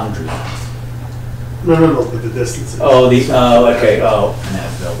any boundaries. No, but the distances. Oh, okay, an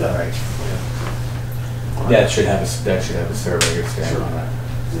as-built, all right. That should have a surveyor stamp on it.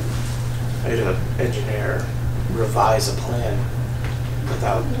 I had an engineer revise a plan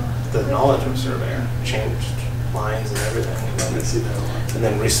without the knowledge of a surveyor, changed lines and everything, I see that a lot. and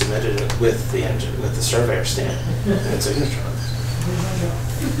then resubmitted it with the surveyor stamp and signature on it.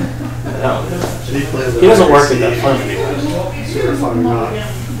 No, Any plans he doesn't work at that that firm anymore. certified or not,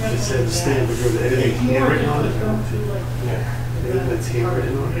 it said the stamp would go to anything handwritten on it. Yeah. Anything that's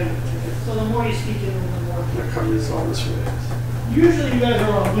handwritten on it. So the more you speak in, the more. That covers all this for this. Usually you guys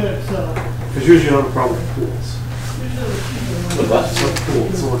are all good, so. Because usually you don't have a problem with pools. With what? It's like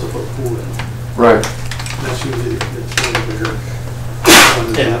pool, someone to put a pool in. Right. That's usually, it's one of the bigger.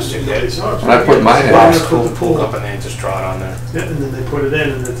 Yeah, that's too good. When I put mine in, Why I not was put the pool Pull up up? and then just draw it on there. Yeah, and then they put it in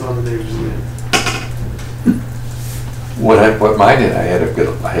and it's on the neighbor's land. when I put mine in, I had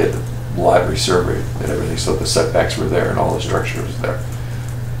the library surveyed and everything, so the setbacks were there and all the structure was there.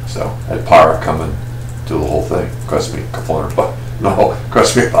 So I had power come and do the whole thing. Cost me a couple $100. No,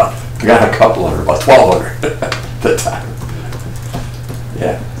 cost me about, I got a couple hundred, about 1,200 at the time.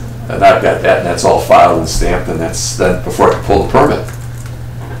 Yeah, and I've got that, and that's all filed and stamped, and that's then before I can pull the permit.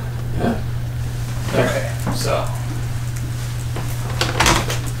 Yeah. Okay, so.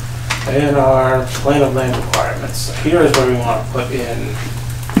 And our plan of land requirements. So here is where we want to put in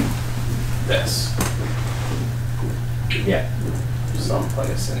this. Yeah.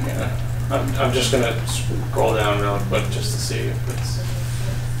 Someplace in here. I'm just gonna scroll down real quick just to see if it's.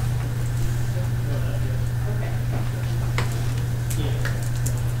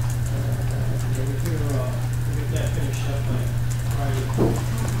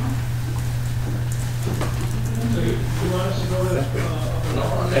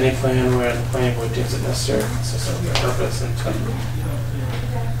 No, any plan where the planning board deems it necessary, consistent with the purpose and intent.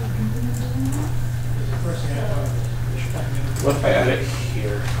 What if I add it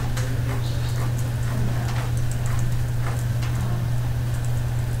here?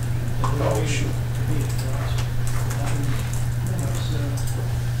 Oh, shoot.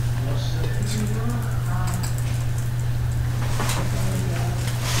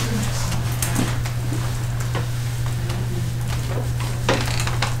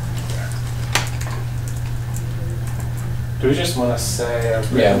 Do we just want to say a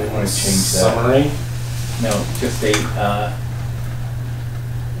Yeah, we want to change that. summary? No, just a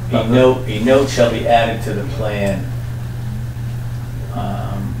note shall be added to the plan.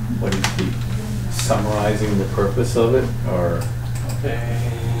 What is the, summarizing the purpose of it, or?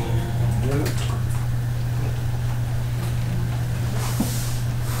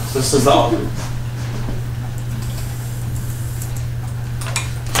 This is all.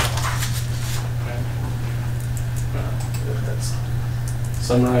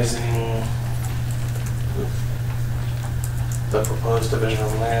 Summarizing the proposed division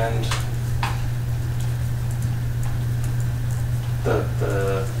of land.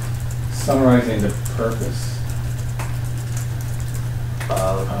 The Summarizing the purpose.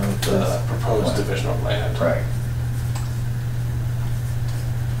 of the proposed division of land. Right.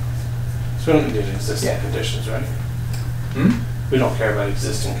 So we don't need existing Yeah. conditions, right? Hmm? We don't care about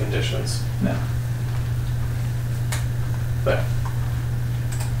existing conditions, No. but.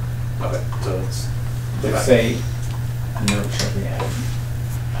 Okay, so it's. Let's say a note shall be added.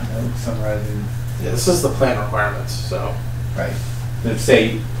 A note summarizing, Yeah, this is the plan requirements, so. right. Let's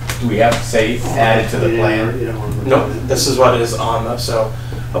say, do we have to say added to the Yeah, plan? you don't want to. No, this is what is on the, so,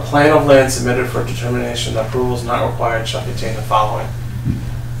 a plan of land submitted for determination that approval is not required shall contain the following.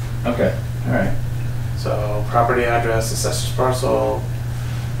 Okay, all right. So, property address, assessor's parcel,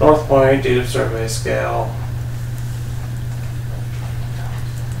 north point, date of survey, scale.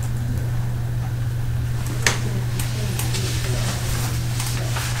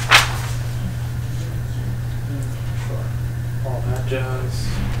 All that jazz.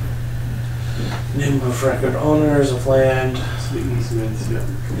 Name of record owners of land. The easements, yeah.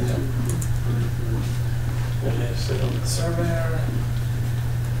 It is the surveyor.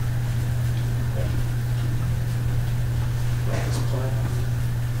 Land plan.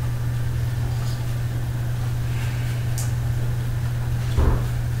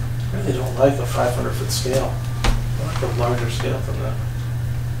 I really don't like a 500-foot scale. I like a larger scale than that.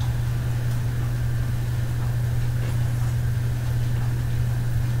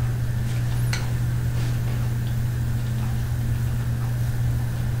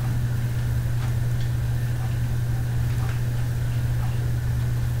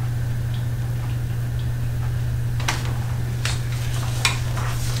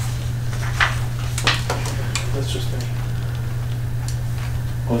 that's just me.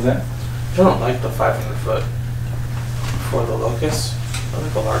 What was that? I don't like the 500 foot for the locus. I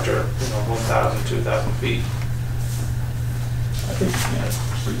like a larger, 1,000, 2,000 feet. I think, yeah,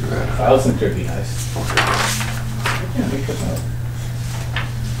 Where you at? 1,000 could be nice. Yeah, we could,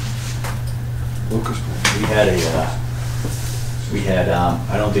 Lucas. we had,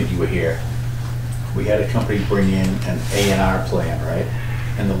 I don't think you were here. We had a company bring in an A&R plan, right?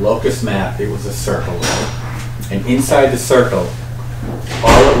 And the locus map, it was a circle, right? And inside the circle,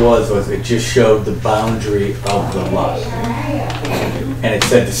 all it was it just showed the boundary of the lot. And it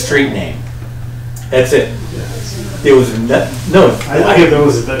said the street name. That's it. There was no, I think there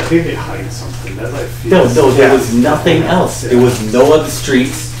was, I think they hide something, that I feel. no, there was nothing else. There was no other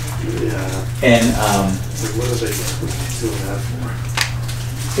streets. Yeah. And Like, what are they doing that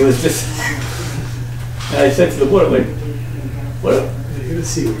for? it was just, and I said to the board, like, what? You're gonna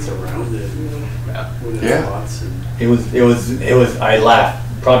see what's around it, what it Yeah. lots and. It was, I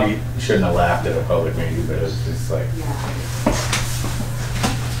laughed, probably shouldn't have laughed at a public meeting, but it was just like,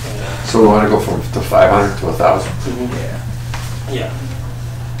 So we want to go from to 500 to 1,000? yeah. Yeah.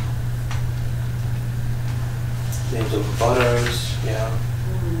 Names of butters, yeah.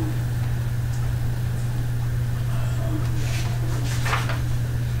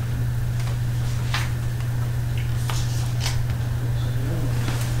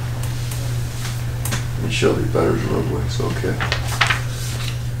 And Shelby Butters roadways, okay.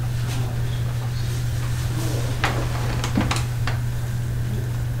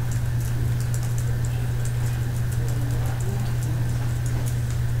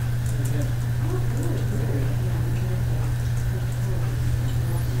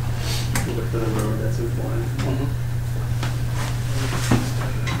 Look for the road, that's important.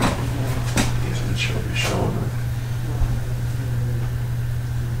 Isn't Shelby showing it?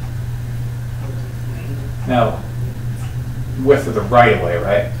 Now, width of the right of way,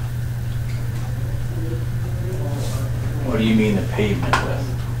 right? What do you mean the pavement width?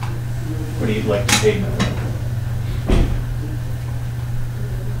 What do you like the pavement width?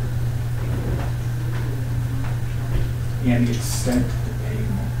 And the extent of the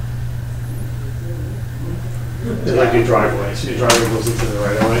pavement. It's like your driveway, so your driveway goes into the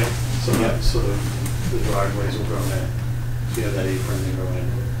right of way, so the driveways will go in. So you have that apron, they go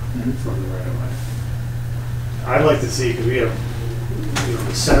in from the right of way. I'd like to see, because we have,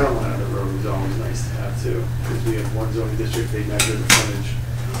 the center line of the road is always nice to have too, because we have one zoning district, they measure the frontage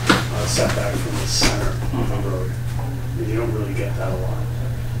setback from the center of the road. And you don't really get that a lot.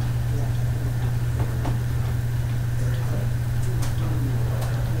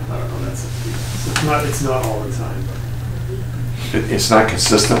 I don't know, it's not all the time, but. It's not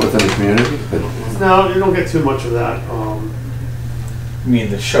consistent within the community? No, you don't get too much of that. You mean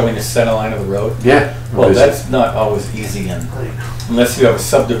the showing the center line of the road? Yeah. Well, Is it- that's not always easy unless you have a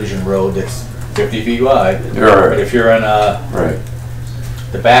subdivision road that's 50 feet wide. Right. But if you're on Right.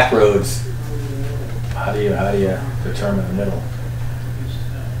 the back roads, how do you determine the middle?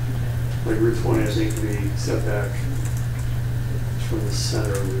 Like Route 20, I think the setback from the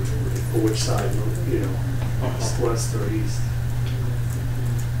center, or which side, west or east.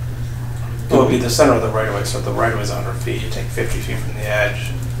 It would be the center of the right of way, so if the right of way is 100 feet, you take 50 feet from the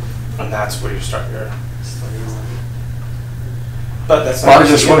edge, and that's where you start your. But that's not. Well, I was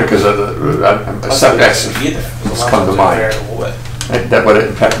just wondering, because setbacks has come to mind. That would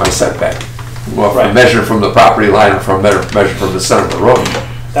impact my setback. Well, Right. from measuring from the property line, or from measuring from the center of the road.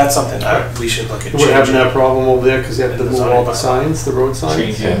 That's something that we should look at We're having changing that problem over there because they have to In the move zoning all the bylaw. signs, the road signs.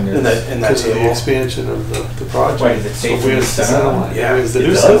 Changing in this- that Because of the table. expansion of the project. Why, does it say So from the where's center line? Yeah, Where's the it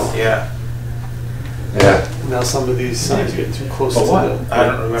new does, center line? Yeah. Yeah. Now some of these signs get too close to For what? the. I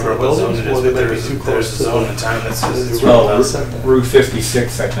don't remember to the what zone buildings, it is, or they but might be there's too a close to zone the- in town that says the it's road Well, setback. Route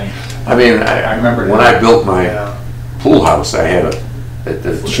 56, I think. I mean, I remember when that. I built my Yeah. pool house, I had to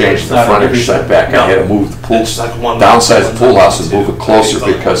change the Not frontage every- setback. I had to move the pool, It's like one- downsize the pool house and two, move it closer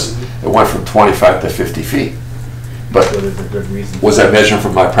thirty. because it went from 25 to 50 feet. But What is a good reason? was I measuring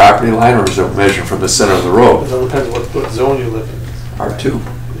from my property line, or was I measuring from the center of the It road? all depends what zone you live in. R2,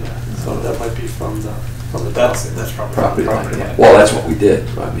 Yeah, so that might be from the That's property probably line. Well, that's what we did,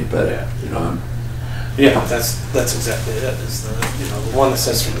 I mean, but, Yeah. I'm- Yeah, that's exactly it, is the one that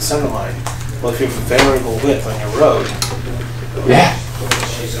says from the center line. Well, if you have a variable width on your road, yeah.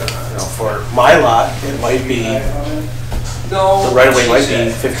 for my lot, it might be, the right of way might be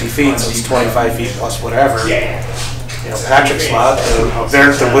 50 feet, so it's 25 feet plus whatever. Patrick's lot,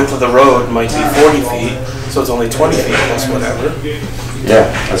 the width of the road might be 40 feet, so it's only 20 feet plus whatever. Yeah,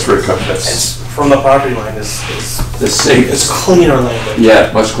 that's where it comes, It's that's from the property line is the safest. cleaner language.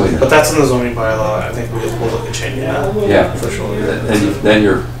 Yeah, much cleaner. But that's in the zoning bylaw, I think we'll look be changing that. Yeah, For sure. Then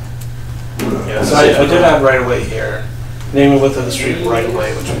you're, Yeah, so I did add right away here. Name and width of the street right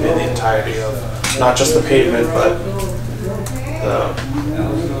away, which would be the entirety of, not just the pavement, but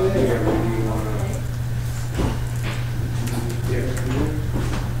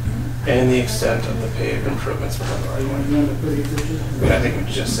and the extent of the paved improvements within the right of way. I mean, I think we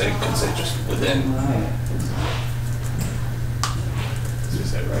could say just within.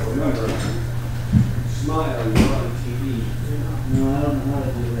 Just say right away. Smile, you're on TV. No, I don't know how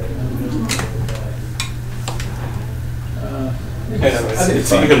to do that.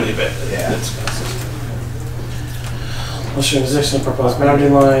 So you can leave it. Yeah. It's consistent. We'll show existing proposed boundary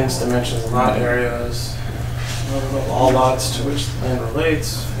lines, dimensions of lot areas, all lots to which the land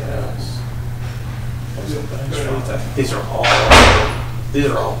relates. Yes. These are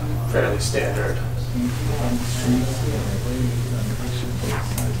all fairly standard.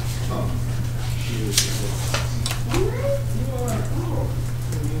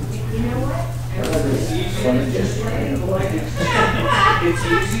 It's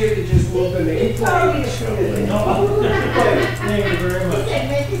easier to just move the name plate. Thank you very much.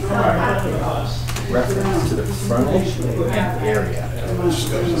 Reference to the frontage and area.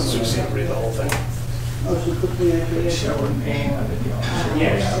 Just go so you see read the whole thing. Shall remain under the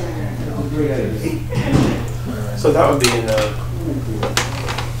ownership. So that would be in The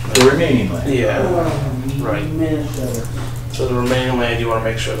remaining land. yeah, right. So the remaining land, you want to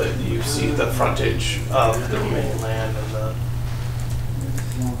make sure that you see the frontage of the remaining land and the.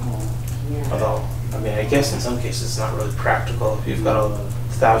 Although, I mean, I guess in some cases it's not really practical if you've got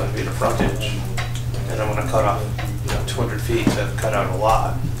 1,000 feet of frontage, and I want to cut off, 200 feet to cut out a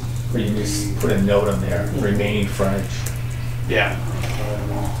lot. Or you just put a note on there, remaining frontage. Yeah.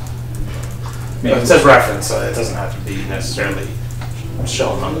 Maybe It says reference, so it doesn't have to be necessarily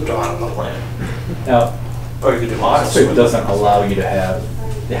shown on the drawing on the plan. Now, Or you could do Oxford lots. doesn't allow you to have,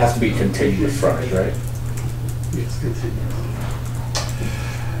 it has to be contiguous frontage, right? It's continuous.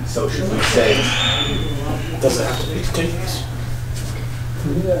 So should we say, Doesn't have to be continuous.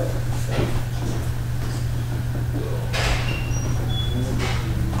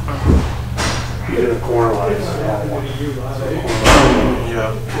 You did a corner line, so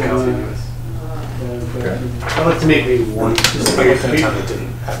Yeah. continuous. okay, I'd like to make maybe one, just I like worked in a a town that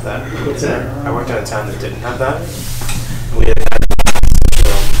didn't have that. What's that? I worked in a town that didn't have that. We had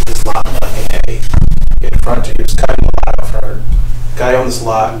this lot in front. He was cutting a lot out for. Guy owned this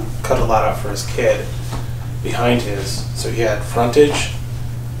lot, cut a lot out for his kid behind his. So he had frontage,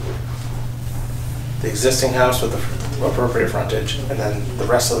 the existing house with the appropriate frontage, and then the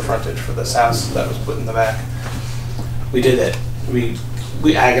rest of the frontage for this house that was put in the back. We did it. We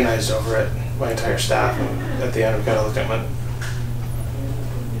agonized over it, my entire staff, and at the end we kind of looked at it and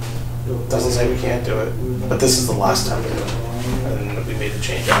went, doesn't say we can't do it, but this is the last time to do it. And we made a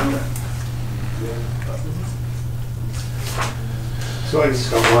change after. So I just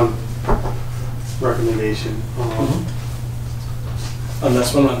got one recommendation. On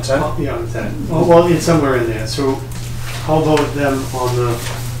this one, on 10? Yeah, on 10. Well, it's somewhere in there. So how about them on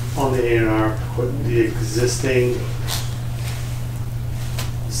the A&R, put the existing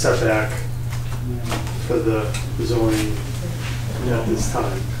setback for the zoning at this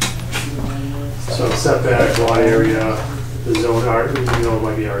time? So setback, lot area, the zone, it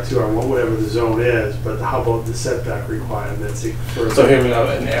might be R2, R1, whatever the zone is, but how about the setback requirements? So here we go,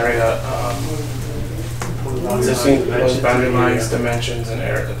 an area, existing proposed boundary lines, dimensions, and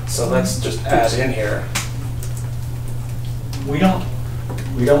area. So let's just add in here. we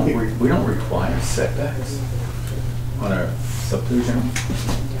don't require setbacks on our subdivision.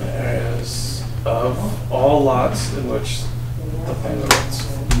 Areas of all lots in which the plan relates.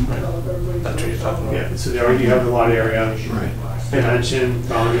 Right. That's what you're talking about. Yeah, so they already have the lot area, dimension,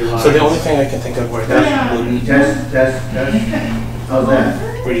 boundary lines. So the only thing I can think of where that wouldn't, How's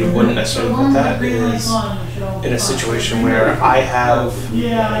that? where you wouldn't necessarily put that is in a situation where I have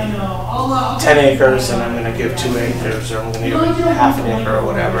Yeah, I know. 10 acres and I'm going to give 2 acres, or I'm going to give half an acre or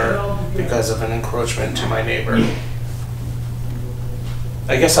whatever because of an encroachment to my neighbor.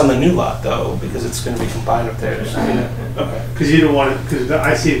 I guess on the new lot though, because it's going to be combined up there. Okay. Because you don't want it, because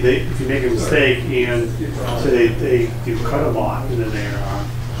I see if you make a mistake and so you cut a lot in an A&R,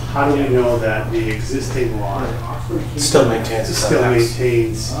 how do we know that the existing lot Still maintains its still setbacks.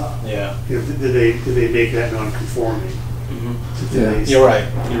 maintains, Yeah. did they make that non-conforming? Yeah. You're right.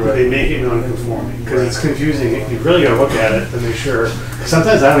 You're Did they right. make it non-conforming? Because it's confusing, you really gotta look at it to make sure,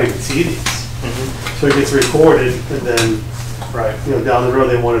 sometimes I don't even see these. So it gets recorded and then, Right. down the road,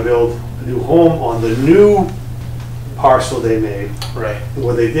 they want to build a new home on the new parcel they made. Right. And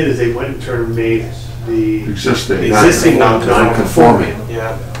what they did is they went and turned and made the Existing. Existing non-conforming.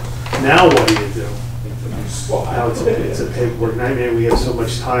 Yeah. Now what do you do? Now it's a paperwork nightmare. We have so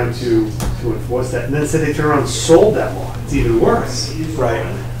much time to enforce that. And then say they turn around and sold that lot. It's even worse. Right.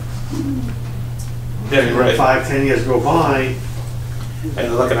 Yeah, you're right. 5-10 years go by, And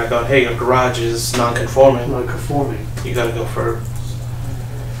they're looking at going, hey, your garage is non-conforming. non-conforming. You gotta go for,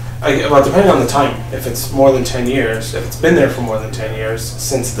 well, depending on the time, if it's more than 10 years, if it's been there for more than 10 years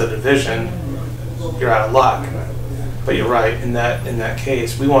since the division, you're out of luck. But you're right, in that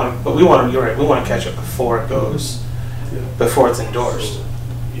case, you're right, we want to catch it before it goes, before it's endorsed.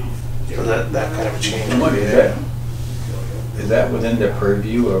 So that kind of a change. And what would be is there. that? Is that within the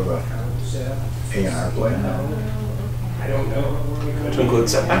purview of a A&R plan? To include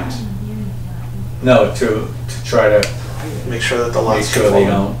setbacks, No, to try to make sure that the make lots sure they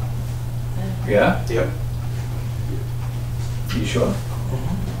conform. don't. Yeah? Yep. You sure?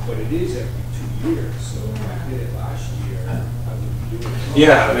 But it is every 2 years, so I did it last year. I would be doing it.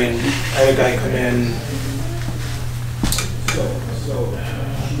 Yeah, I mean, I had a guy come in,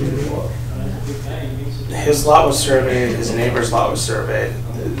 his lot was surveyed, his neighbor's lot was surveyed,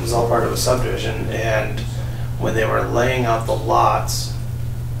 it was all part of a subdivision, and when they were laying out the lots,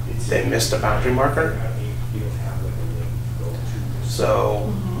 they missed a boundary marker.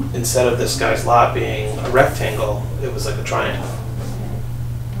 So instead of this guy's lot being a rectangle, it was like a triangle.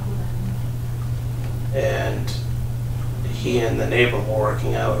 And he and the neighbor were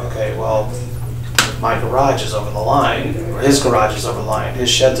working out, okay, well, my garage is over the line, or his garage is over the line, his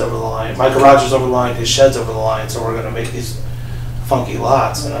shed's over the line, my garage is over the line, his shed's over the line, so we're gonna make these funky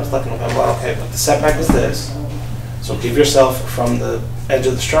lots. And I was looking at him, well, okay, but the setback is this. So give yourself from the edge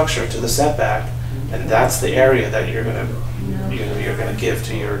of the structure to the setback, and that's the area that you're gonna give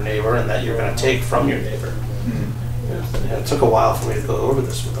to your neighbor, and that you're gonna take from your neighbor. And it took a while for me to go over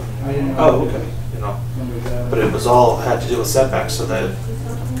this with them. Oh, okay, but it was all had to do with setbacks, so that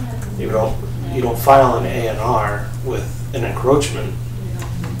you don't file an A&R with an encroachment,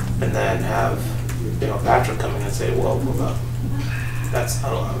 and then have Patrick come in and say, well, that's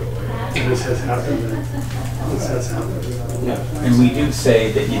not allowed. And this has happened. This has happened. Yeah. And we do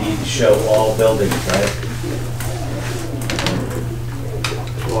say that you need to show all buildings, right?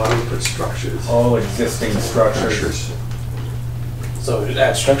 Well, I would put structures. All existing structures. So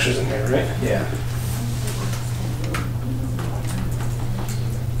add structures in there, right? Yeah.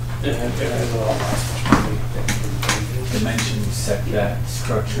 Dimensions, setback,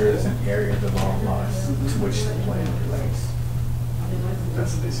 structures, and areas of all lots to which the plan relates.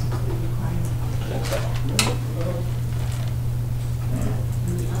 That's basically.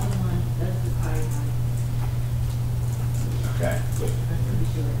 Okay.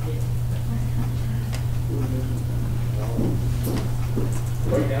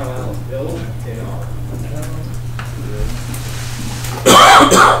 Right now, Alan, Bill,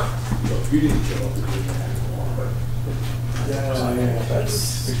 you didn't show up to do that. That's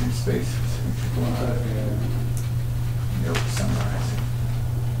Sufficient space. Nope, summarizing.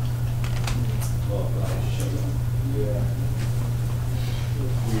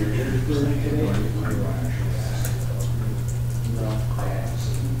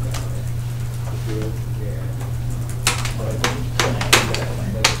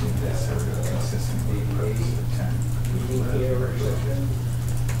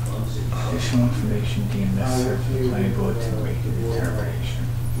 Additional information deemed necessary for the planning board to make a determination.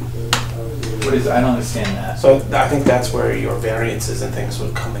 What is, I don't understand that. So I think that's where your variances and things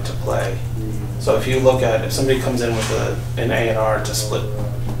would come into play. So if you look at, if somebody comes in with an A&R to split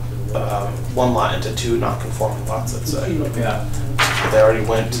one lot into two non-conforming lots, let's say. Yeah. They already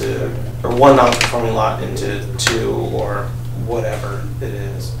went to, or one non-conforming lot into two, or whatever it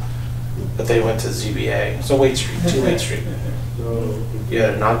is. But they went to ZBA, so Wade Street, 2 Wade Street. You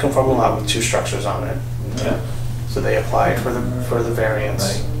had a non-conforming lot with 2 structures on it. Yeah. So they applied for the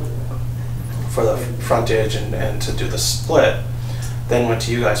variance, for the frontage and to do the split. Then went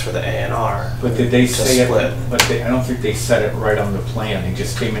to you guys for the A&R. But did they to say split. it, but I don't think they said it right on the plan. They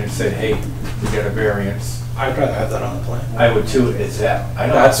just came in and said, hey, we got a variance. I'd rather have that on the plan. I would too, is that, I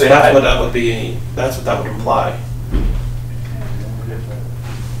don't. That's what that would be, that's what that would imply.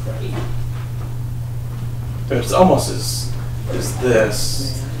 It's almost as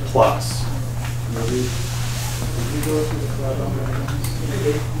this plus.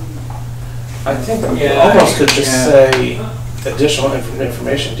 I think we Yeah, almost could just yeah. say additional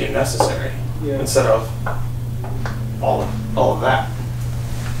information deemed necessary instead of all of that.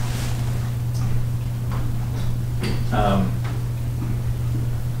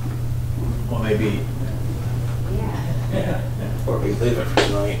 Well, maybe, Yeah. Or we leave it for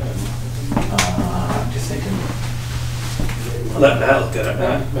tonight and I'm just thinking, let Matt look at it.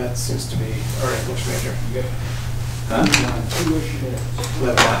 Matt seems to be our English major. huh?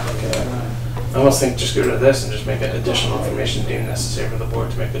 Let Matt look at it. I almost think just get rid of this and just make it additional information deemed necessary for the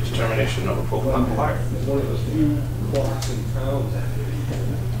board to make the determination of approval not required.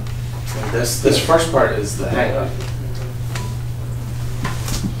 And this first part is the hang up.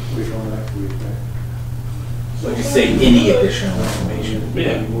 So just say any additional information.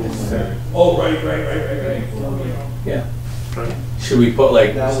 Yeah. Necessary. Oh, right. Yeah. Should we put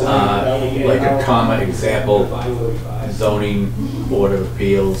like a comma example, zoning board of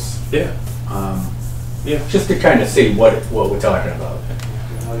appeals? Yeah. Yeah. Just to kind of see what we're talking about.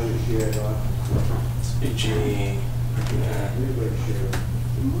 EG. Yeah.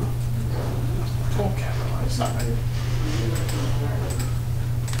 Don't capitalize that.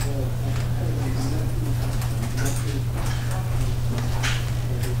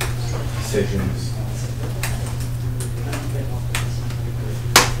 Decisions.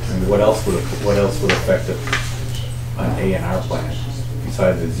 I mean, what else would affect an A&R plan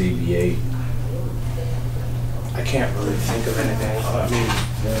besides the ZBA? I can't really think of anything. I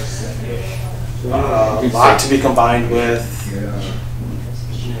mean, lot to be combined with. You know,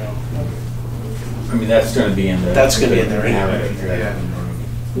 I mean, that's going to be in there. that's going to be in there anyway. Yeah.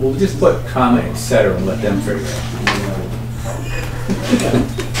 We'll just put comma, et cetera, and let them figure it out.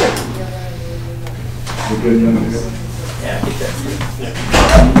 Yeah, I think that's good.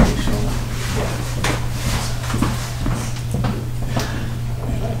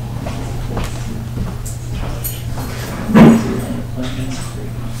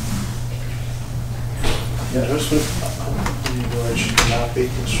 Yeah, this would, should not be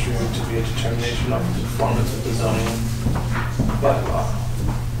construed to be a determination of performance of the zoning bylaw.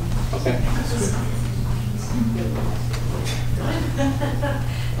 Okay.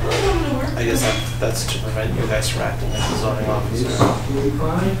 I guess that's to prevent you guys from acting as the zoning officer.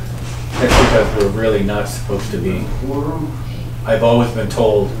 That's because we're really not supposed to be. I've always been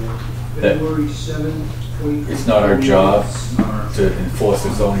told that it's not our job to enforce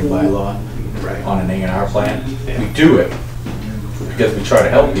the zoning bylaw Right. on an A&R plan. We do it because we try to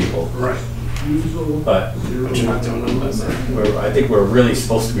help people, Right. but But you're not doing it as a. I think we're really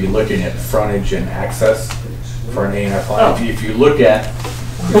supposed to be looking at frontage and access for an A&R plan. If you look at,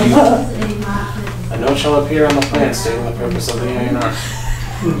 A note shall appear on the plan stating the purpose of the A&R.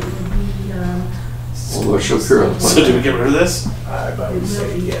 Well, it should appear on the plan. So do we get rid of this? I would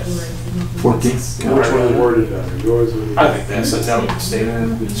say yes. 14? Which one worded better, yours or the? I think that's a note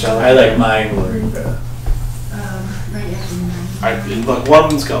stating shall. I like mine wording better. Look, one of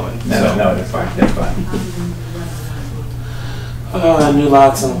them's going. No, that's fine, that's fine. New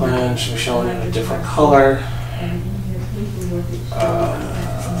lots on the plan should be shown in a different color.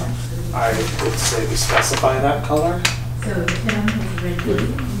 I would say we specify that color.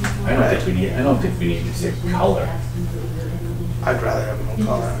 I don't think we need to say color. I'd rather have no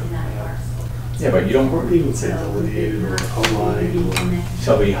color. Yeah, but you don't, You would say delineated or outlined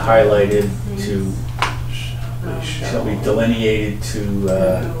shall be highlighted to, shall be delineated to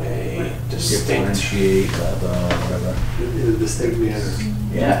A distinct. differentiate, blah, blah, whatever. in a distinct manner.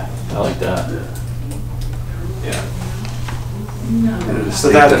 Yeah, I like that. Yeah. So So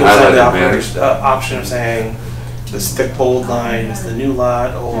that gives them the option of saying this thick bold line is the new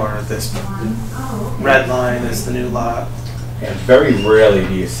lot, or this red line is the new lot. And very rarely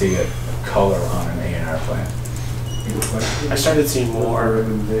do you see a color on an A&R plan. I started seeing more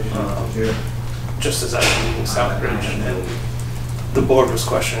just as I was leaving Southbridge, and the board was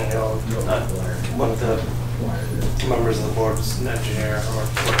questioning, one of the members of the board was an engineer or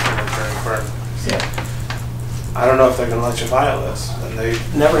worked for an engineering firm. Yeah. I don't know if they're going to let you file this, and they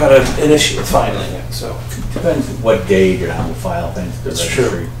never had an issue with filing it, so. Depends what day you're gonna file things to the It's registry.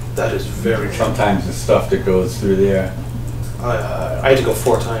 true. That is very true. Sometimes the stuff that goes through there, I had to go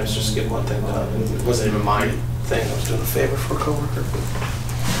 4 times just to get one thing done. It wasn't even my thing, I was doing a favor for a coworker.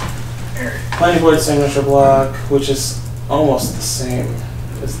 Planning board signature block, which is almost the same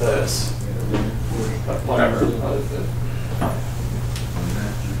as this, but whatever.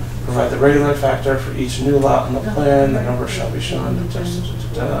 Provide the regular factor for each new lot on the plan, the number shall be shown. I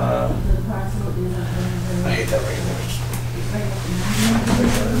hate that regular.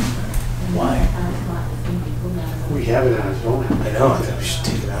 why? We have it as zoning. I know, I think we should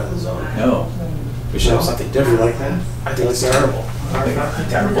take it out of the zone. No. We should have something You different. like that? I think it's terrible.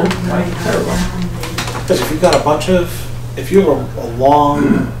 Terrible. Why terrible? Because if you've got a bunch of, if you have a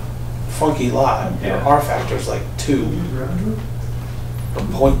long, funky lot, your Yeah. R factor is like 2 or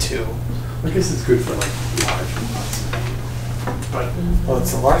 0.2. I guess it's good for like large lots. But Well,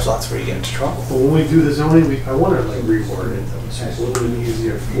 it's the large lots where you get into trouble. when we do the zoning, I want to like reword it, so it's a little bit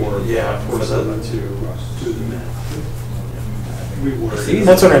easier for someone to do the math. Reword it.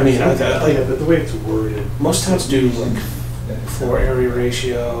 That's what I mean. Yeah, but the way it's worded. Most towns do like floor area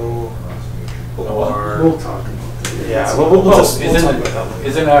ratio or We'll talk about it. yeah. We'll talk Isn't about that.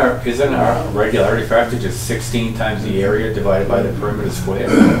 isn't our regularity factor just 16 times the area divided by the perimeter square?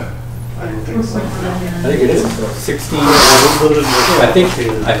 I don't think so. I think it is 16. A little bit more I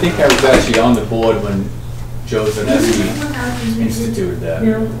complicated. think I was actually on the board when Joe Zaneski instituted that,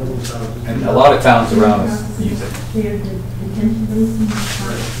 and a lot of towns around us use it.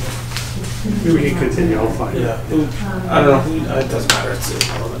 Maybe we can continue, I'll find it. Yeah. I don't know. It doesn't matter. It's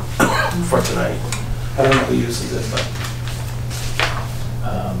irrelevant for tonight. I don't know who uses it, but I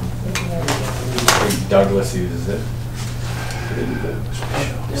think Douglas uses it.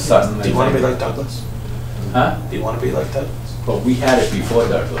 Sutton. do you want to be like Douglas? Huh? Do you want to be like Douglas? Well, we had it before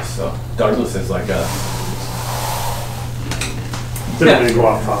Douglas, so Douglas is like a Didn't even go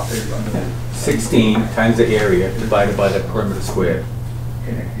off topic, but 16 times the area divided by the perimeter square.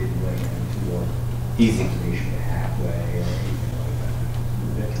 Easy.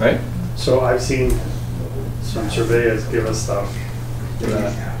 Right? so I've seen some surveyors give us stuff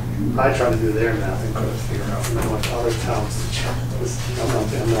that I try to do their math and couldn't figure out, and I want other towns to check this. I'm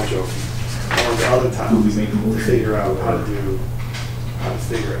not joking. I want the other towns to figure out how to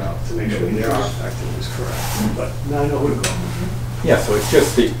figure it out, to make sure their R-factor is correct. But now I know who to go. Yeah, so it's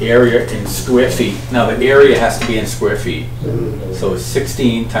just the area in square feet. Now, the area has to be in square feet. So it's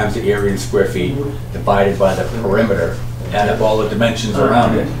 16 times the area in square feet divided by the perimeter. Add up all the dimensions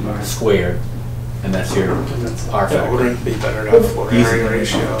around it, squared, and that's your R Yeah, factor. wouldn't it be better to have floor area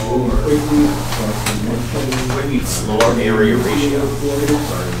ratio or What do you mean floor area ratio?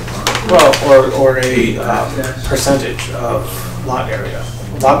 well, or a percentage of lot area?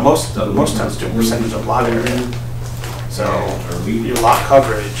 Most towns do a percentage of lot area. So your lot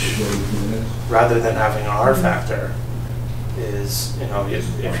coverage, rather than having an R factor, is, you know, if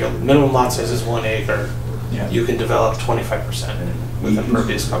your minimum lot size is 1 acre, Yeah. you can develop 25% with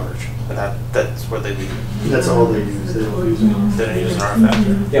impervious coverage, and that's where they That's all they use. They don't use it. they don't use an R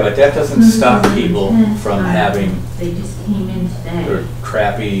factor. Yeah, but that doesn't stop people from having They just came in their today.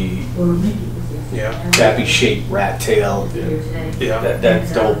 crappy Or maybe it was Yeah. yesterday. crappy shaped rat tail. Yeah.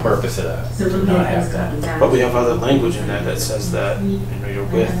 That's the whole purpose of that, So to we'll not get have this that. coming back. But we have other language in there that says that, you know, your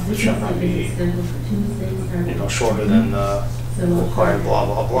width shall not be, you know, shorter than the required blah,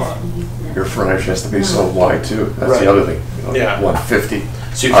 blah, blah. Your frontage has to be so wide too, that's Right. the other thing. You know, Yeah. 150.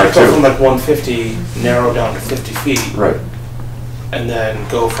 So you can't go R2. from like 150, narrow down to 50 feet, Right, and then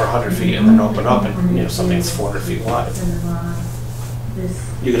go for 100 feet and then open up and, you know, something that's 400 feet wide.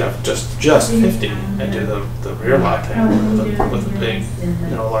 You could have just 50 and do the rear lot thing with a big,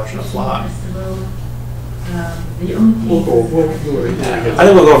 you know, large enough lot. We'll do it. I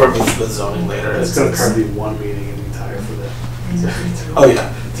think we'll go over it with zoning later. It's gonna probably be one meeting and retire for that. Oh,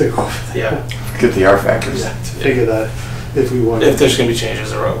 yeah, To go, yeah. get the R factors. to figure that if we want. If there's gonna be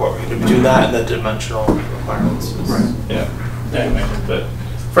changes or what we're gonna do that and the dimensional requirements. is- Right. Yeah, anyway, but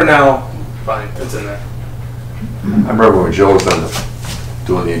for now, fine, it's in there. I remember when Joe was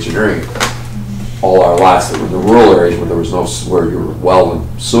doing the engineering, all our lots that were in the rural areas where there was no, where you were well and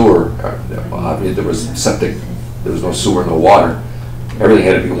sewer, I mean, there was septic, there was no sewer, no water. Everything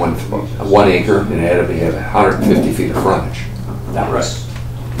had to be 1 acre, and it had to be, had 150 feet of frontage. That was,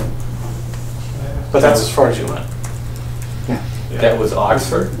 But that's as far as you went. That was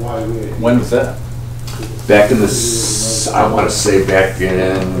Oxford? When was that? back in the, I want to say back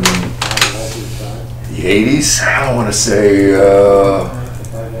in the 80s, I don't want to say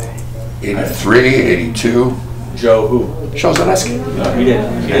 83, 82. Joe who? Joe Zaneski. No, he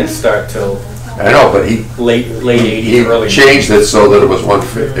didn't start till I know, but he late 80s, He early. changed it so that it was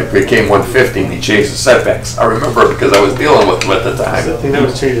 150, it became 150, and he changed the setbacks. I remember because I was dealing with him at the I time. think that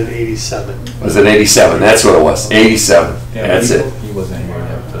was changed in '87. It was in 87, that's what it was, 87, Yeah, that's he- it. He wasn't here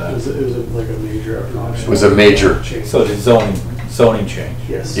yet for It was, that. it was like a major. It was a major, change. So the zoning change.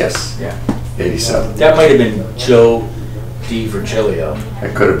 Yes. yes, Yeah. 87. That might have been Joe D. Virgilio.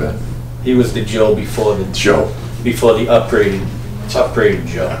 It could have been He was the Joe before the Joe. upgraded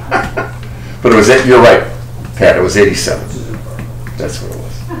Joe. But it was, you're right, Pat, it was 87. That's what it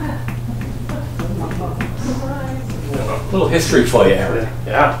was. Little history for you, Aaron.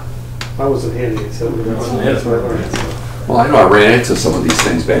 Yeah. I wasn't handy, so that's what I learned. So. Well, I know I ran into some of these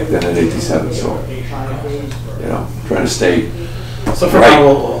things back then in 87, so, you know, trying to stay, So for Right. now,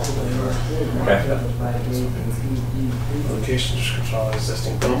 we'll, Okay. location description of all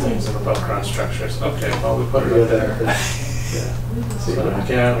existing buildings and above ground structures. Okay, well, we put it right there. Yeah. See,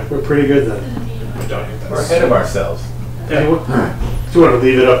 Yeah. we're pretty good then. We don't need We're this. ahead of ourselves. Yeah, All right. do you want to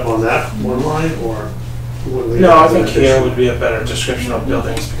leave it up on that one line, or? you wanna leave it No, I as an think here addition? would be a better description of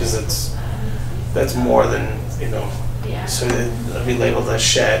buildings because that's more than, so it'll be labeled as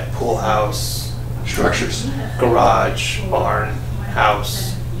shed, pool house, Structures. garage, barn,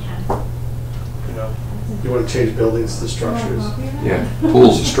 house. You want to change buildings to structures? Yeah,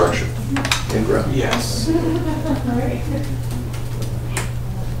 pool's a structure. In ground. Yes.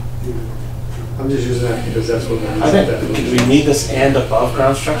 I'm just using that because that's what. I think, do we need this and above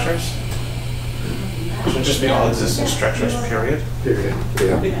ground structures? Should it just be all existing structures, period? Period.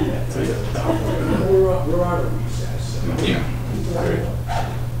 Yeah. We're out of recess.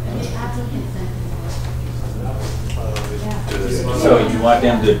 Do this. So you want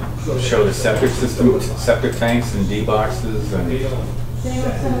them to show the septic system, septic tanks and D-boxes and,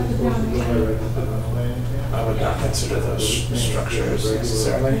 I would not consider those structures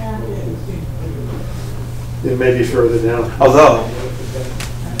necessarily. It may be further down. Although,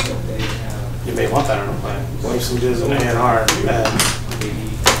 you may want that on a plan. What if somebody does an A&R and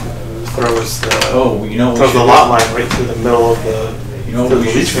throws throws the lot line right through the middle of the, you know through what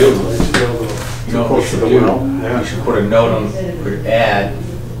the we leach should field? do? You know what we Close to should the do? well. Yeah. We should put a note on, or add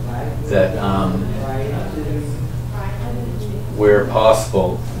that, where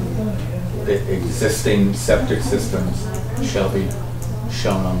possible, the existing septic systems shall be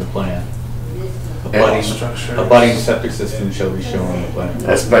shown on the plan. All structures. Abutting septic system shall be shown on the plan.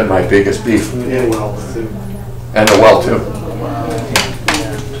 That's been my biggest beef. And wells too. And the well too.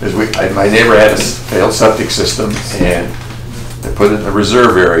 Because my neighbor had a failed septic system and they put it in the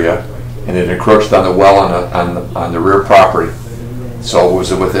reserve area and it encroached on the well on the rear property. So it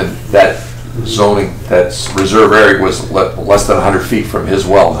was within that zoning, that reserve area was less than 100 feet from his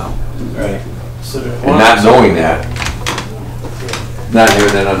well now. Right. And not knowing that, not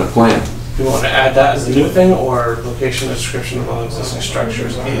having that on the plan. Do you want to add that as a new thing, or location description of all existing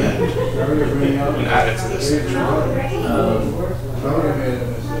structures and add it to this section?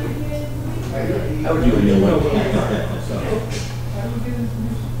 I would do a new one.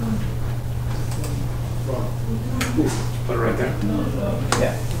 Put it right there.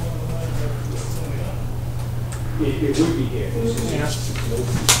 Yeah. It would be here. This is-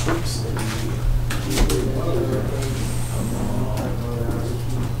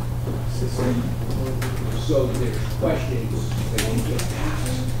 So there's questions that you can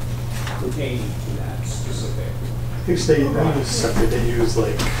ask pertaining to that specific. I think they use something, they use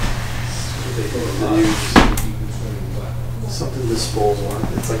like, they use something disposal.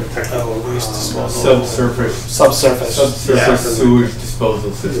 It's like a technical. Oh, waste disposal. Subsurface Subsurface. Yeah. sewage disposal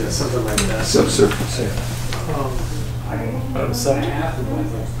Yeah, system. something like that. Subsurface.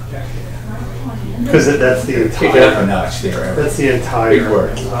 Because that's the Kick it up a entire, notch there, Eric. that's the entire. Big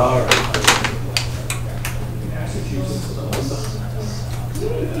word. All right.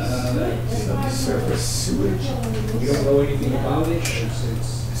 Subsurface sewage You don't know anything about it, since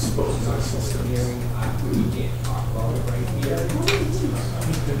it's disposal not system. hearing, we can't talk about it right here.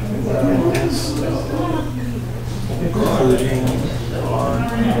 Including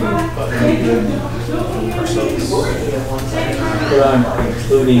Put on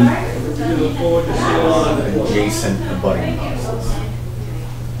including adjacent abutting parcels.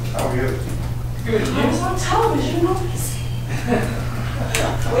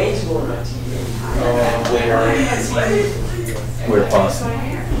 Where possible.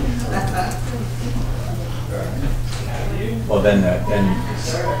 Well, then,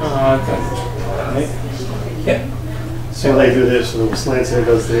 yeah. So they do this, and the land surveyor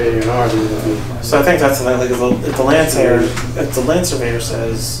does the A&R, So I think that's the thing, like if the land surveyor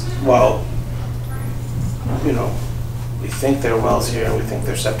says, well, we think there are wells here, we think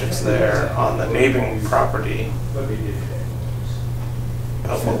there's septic's there on the neighboring property, but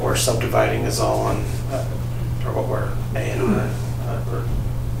what we're subdividing is all on, or what we're A&R, or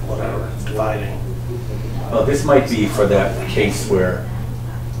whatever, dividing. Well, this might be for that case where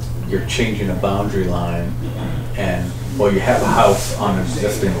you're changing a boundary line and, well, you have a house on an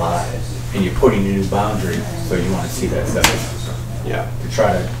existing lot and you're putting a new boundary, so you want to see that septic system. Yeah. To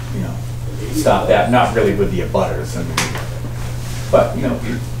try to, stop that, not really with the abutters, I mean, but,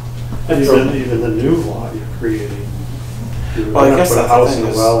 and even the new lot you're creating. You're Well, I gonna guess put a that's the house thing and a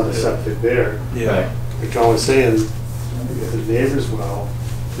is- well and a septic there. Yeah. Like John was saying, the neighbor's well,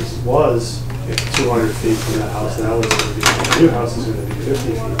 this was 200 feet from that house, now it's gonna be, the new house is gonna be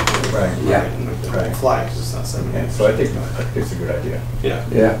 50 feet. right, Yeah. right. Fly, 'cause it's not 7 Yeah, so I think it's a good idea. Yeah.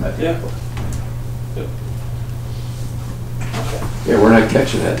 Yeah. I think- Yeah. Yeah, we're not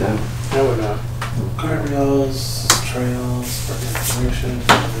catching that now. No, we're not. Guardrails, trails for information.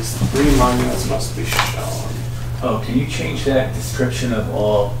 These 3 monuments must be shown. Oh, can you change that description of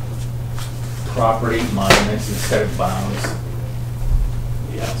all property monuments instead of bounds?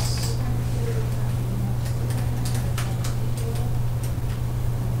 Yes.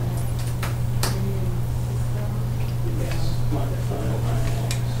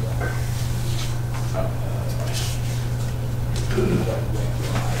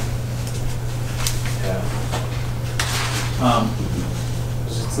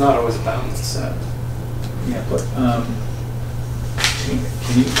 It's not always a balance set. Yeah, but, can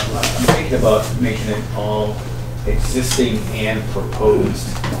you, I'm thinking about making it all existing and proposed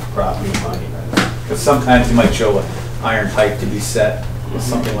property monuments. Because sometimes you might show an iron pipe to be set, or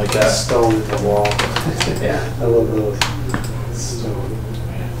something like that. Stone in the wall. Yeah, I love those. Stone.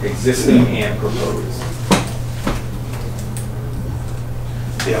 existing and proposed.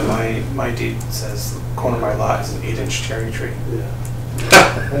 Yeah, my deed says the corner of my lot is an 8-inch cherry tree. Yeah.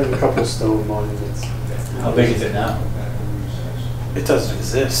 I have a couple stone monuments. How big is it now? It doesn't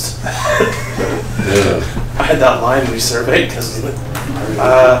exist. Yeah. I had that line resurveyed because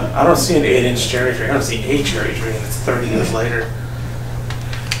I don't see an 8-inch cherry tree. I don't see a cherry tree, and it's 30 years later.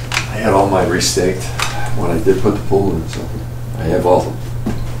 I had all mine restaked when I did put the pool in, so I have all the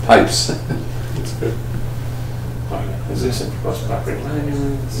pipes. It's good. Is this in proposed property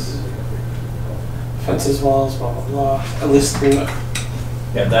monuments? Fences, walls, blah blah blah. A listing.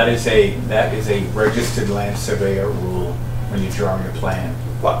 Yeah, that is a registered land surveyor rule when you're drawing a plan.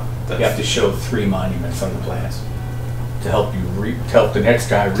 What? You have to show 3 monuments on the plans to help you to help the next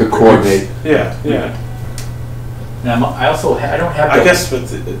guy To reproduce. coordinate. Yeah, yeah. Now, I also I don't have. I guess with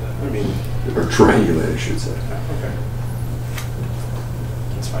the, I mean. Or triangulate, I should say. Okay.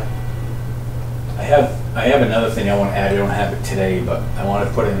 That's fine. I have another thing I want to add. I don't have it today, but I want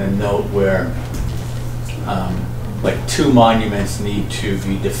to put in a note where, like 2 monuments need to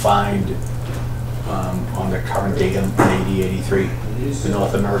be defined on the current datum in AD 83, the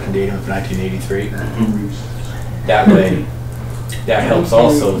North American datum of 1983. That way, that helps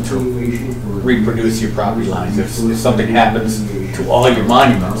also to reproduce your property lines. If something happens to all your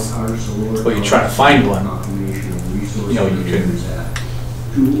monuments, or you're trying to find one, you know, you can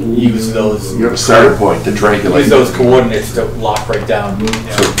use those. You have a starting point to triangulate. Use those coordinates to lock right down.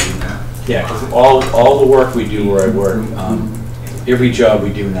 Yeah, because all the work we do where I work, every job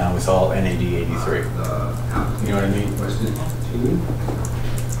we do now is all NAD 83. You know what I mean?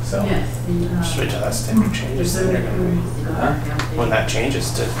 So, Just wait till that standard changes, then they're gonna be, huh? when that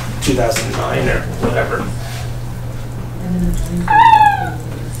changes to 2009 or whatever.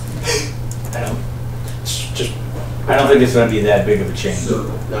 I don't think it's going to be that big of a change.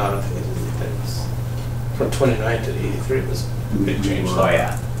 No, I don't think it's from 29 to 83 was a big change. Oh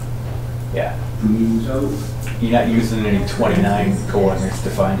yeah, yeah. You're not using any 29 coordinates to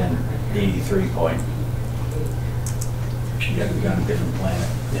find an 83 point. You got to be on a different planet.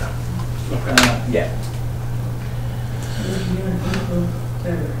 Yeah. Okay. Yeah.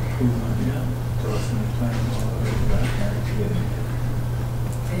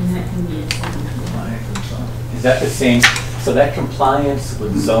 And that can be a Is that the same? So that compliance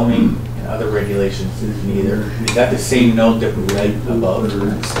with zoning and other regulations is neither. Is that the same note that we read above?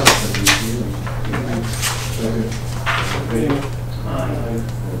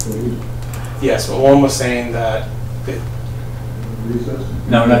 Yes, but one was saying that it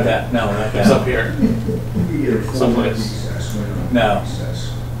No, not that. No, not was up that. here someplace. No.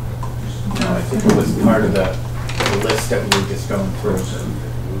 No, I think it was part of the list that we were just going through.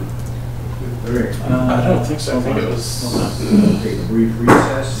 I don't think so. I think it was. Take a brief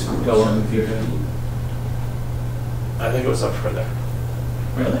recess. Go on with you. I think it was up further.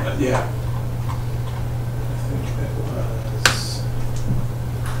 Really? Yeah.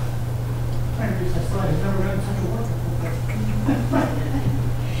 I think it was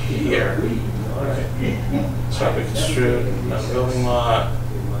here. Shall be construed, not building lot.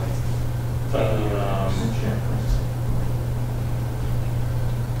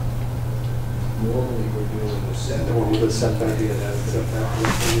 Normally we're doing the The setback. one with the setback, you gotta have the setback.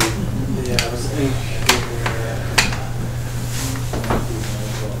 Yeah, it was in here.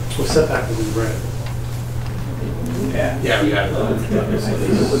 Well, setback was in red. Yeah. Yeah, we got it. I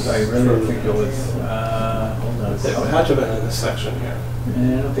really think it was, hold on a It second. had to have been in this section here.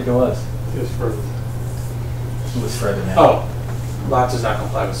 I don't think it was. It was further. It was further down. Oh, lot does not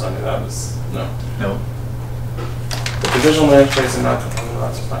comply with zoning. That was, no. No. The divisional land trace and not conforming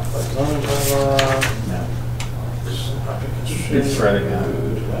lots does not comply with zoning, blah, blah. No. It's It's further down.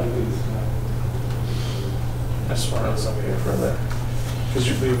 I swear it was over here further. Because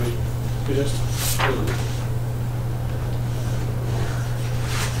we just.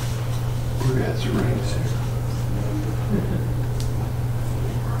 It's rings here.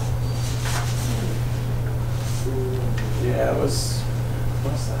 Yeah, it was,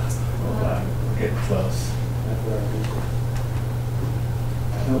 what's that? Hold on, we're getting close.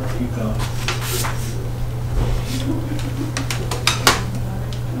 Nope, keep going.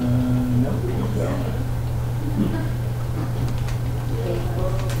 Nope, keep going.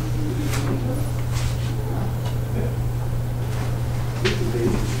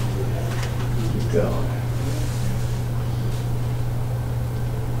 Keep going.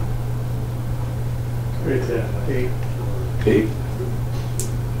 Right there, 8. 8,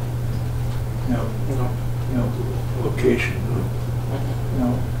 No, No. no, location,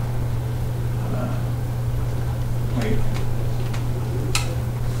 no. Wait.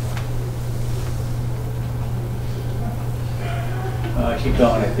 Keep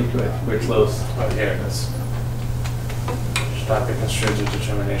going, I think we're close. Oh, here it is. Should be construed to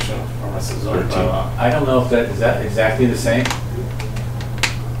determination of performance of zoning 13. bylaw. I don't know if is that exactly the same?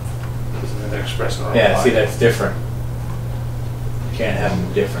 Isn't it expressed in the Yeah, law? see, that's different. You can't have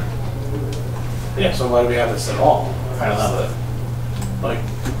them different. Yeah, so why do we have this at all? I don't know. Like,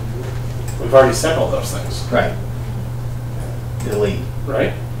 we've already said all those things, Right. Delete.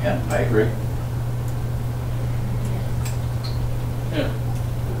 right? Yeah, I agree. Yeah.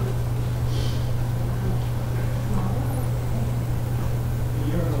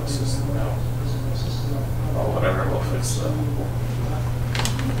 This is, no. Oh, whatever, we'll fix the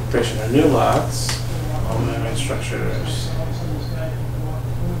creation of new lots, all man-made structures.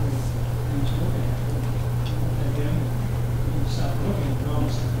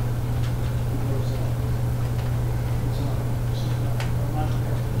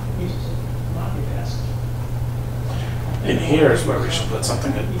 In here is where we should put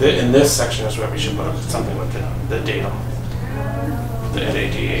something, in this section is where we should put something with the date on the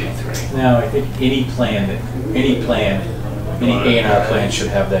NAD 83. Now, I think any A and R plan should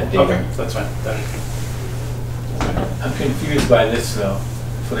have that date. Okay, that's fine, then. I'm confused by this though,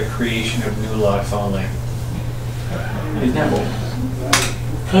 for the creation of new lots only. Isn't that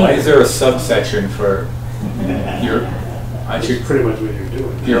why is there a subsection for your, That's pretty much what you're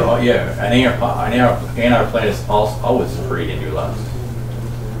doing. yeah, an A&R plan is always creating new lots.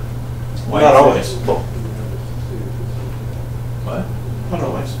 Why Not is it- always. What? Not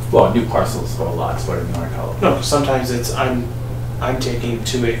always. Well, new parcels or lots, whatever you want to call it. No, 'cause sometimes it's, I'm taking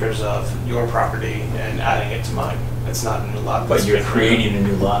 2 acres of your property and adding it to mine. It's not a new lot. But that's you're been creating a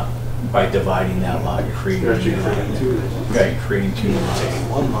new lot by dividing that lot. You're creating You're a actually new lot. creating 2. Right, you're creating two I'm lots. taking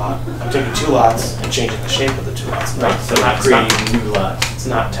 1 lot, I'm taking 2 lots and changing the shape of the 2 lots. Right, so you're creating new lots. It's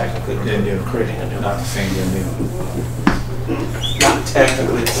not technically Yeah, new. creating a new Not lot. the same, they're new. Not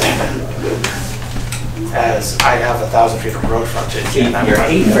technically the same as I have 1,000 feet of road frontage. See, and I'm your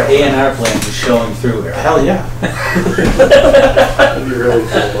running- hate for A&R plans is showing through here. Hell yeah. You really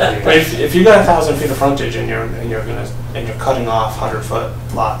feel like But if you got 1,000 feet of frontage and you're cutting off 100-foot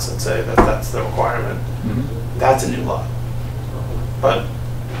lots and say that that's the requirement, Mhm. that's a new lot. But,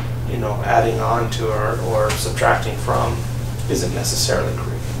 you know, adding on to or subtracting from isn't necessarily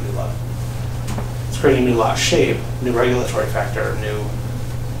creating a new lot. It's creating a new lot shape, new regulatory factor, new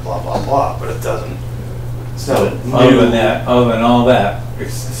blah, blah, blah, but it doesn't, it's not So, a other new. than that, other than all that,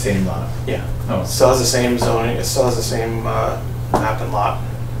 it's the same lot. Yeah. Oh, It still has the same zoning, it still has the same map and lot.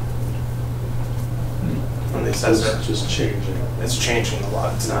 And it says It's just changing. it's changing the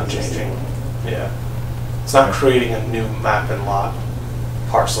lot, it's not changing, yeah. It's not creating a new map and lot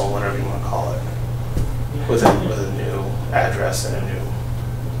parcel, whatever you want to call it, with a new address and a new.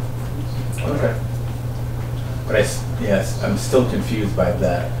 okay. But yes, I'm still confused by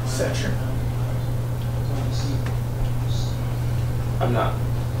that section. I'm not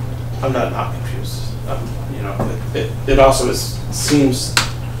confused. You know, it also seems,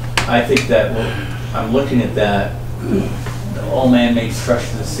 I think that, I'm looking at that, the all man-made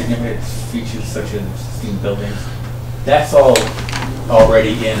structures of significant features such as existing buildings, that's all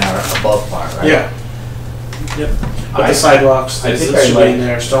already in our above part, right? yeah. Yep. But I- the sidewalks, I there's think the I should be like- in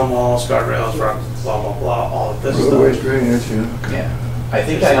there, stone walls, guardrails, blah, blah, blah, all of this roadways, stuff. drainage, yeah. Okay. Yeah, I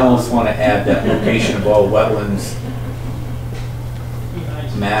think I almost want to add that location of all wetlands,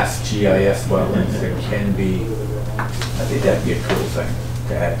 mass GIS wetlands that can be, I think that'd be a cool thing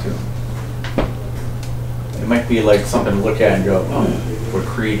to add to. It might be like something to look at and go, oh, we're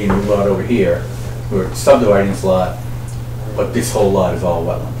creating a new lot over here, we're subdividing this lot, but this whole lot is all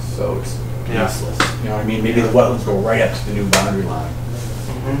wetlands, so it's Yeah. useless. You know what I mean? Maybe the wetlands go right up to the new boundary line.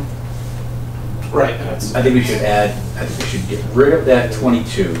 Mhm. Right, and it's, I think we should get rid of that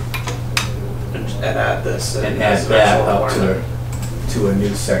 22 and add this. and as add an that actual up to the, requirement. to a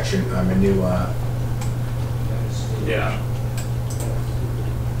new section, a new, Yeah.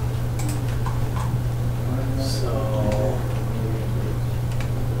 So.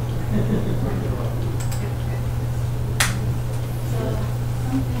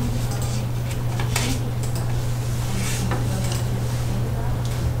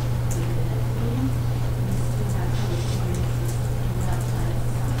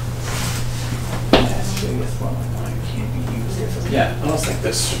 yeah, I almost think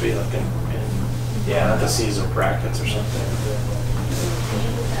this should be like in parentheses or brackets or something.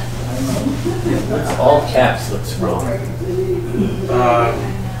 all caps looks wrong.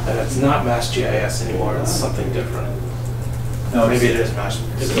 And it's not Mass GIS anymore, it's something different. No, Maybe it it's-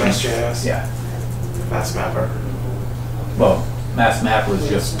 is Mass GIS? Yeah, Mass Mapper. well, Mass Map was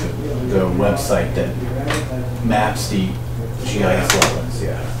just the website that maps the GIS wetlands,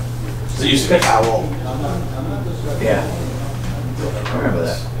 yeah. So it used to be Owl. Yeah, I remember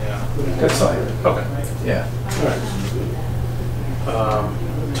that. Yeah. Good site, Okay. yeah. Alright.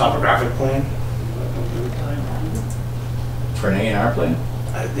 Topographic plan? For an A&R plan?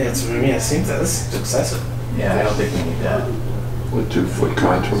 It's, I mean, it seems that this is excessive. Yeah, I don't think we need that. With 2-foot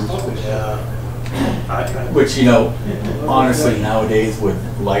contours. Yeah. Which, you know, honestly, nowadays with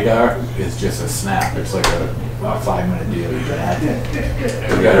LiDAR, is just a snap. It's like a 5-minute deal. You can add it.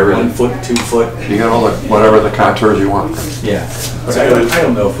 You got everything. 1 foot, 2 foot. You got all the, whatever the contours you want. Yeah. But I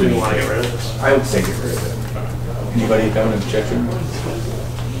don't know if we Do need you want to to. get rid of this? I would say get rid of it. Anybody got an objection?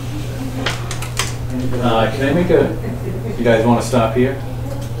 Can I make a, you guys want to stop here?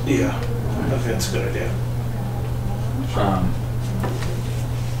 Yeah. I think that's a good idea.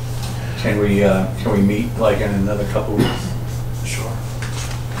 Can we meet like in another couple weeks? Sure.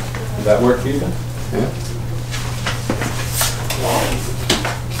 Does that work for you then? Yeah.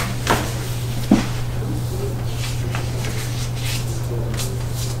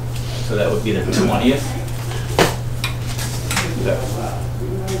 So that would be the 20th?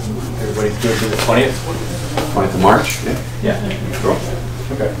 Everybody's good with the 20th? 20th of March, yeah. Yeah. Sure.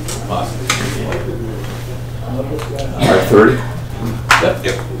 Okay. Awesome. 5:30?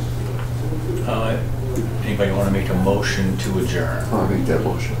 Yep. Anybody want to make a motion to adjourn? I'll make that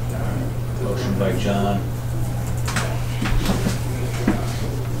motion. Motion by John.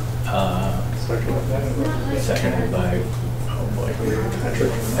 Seconded by, oh boy,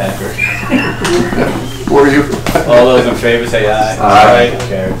 Patrick. Who are you? All those in favor say aye. Aye.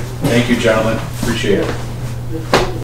 Carried. Thank you, gentlemen. Appreciate it.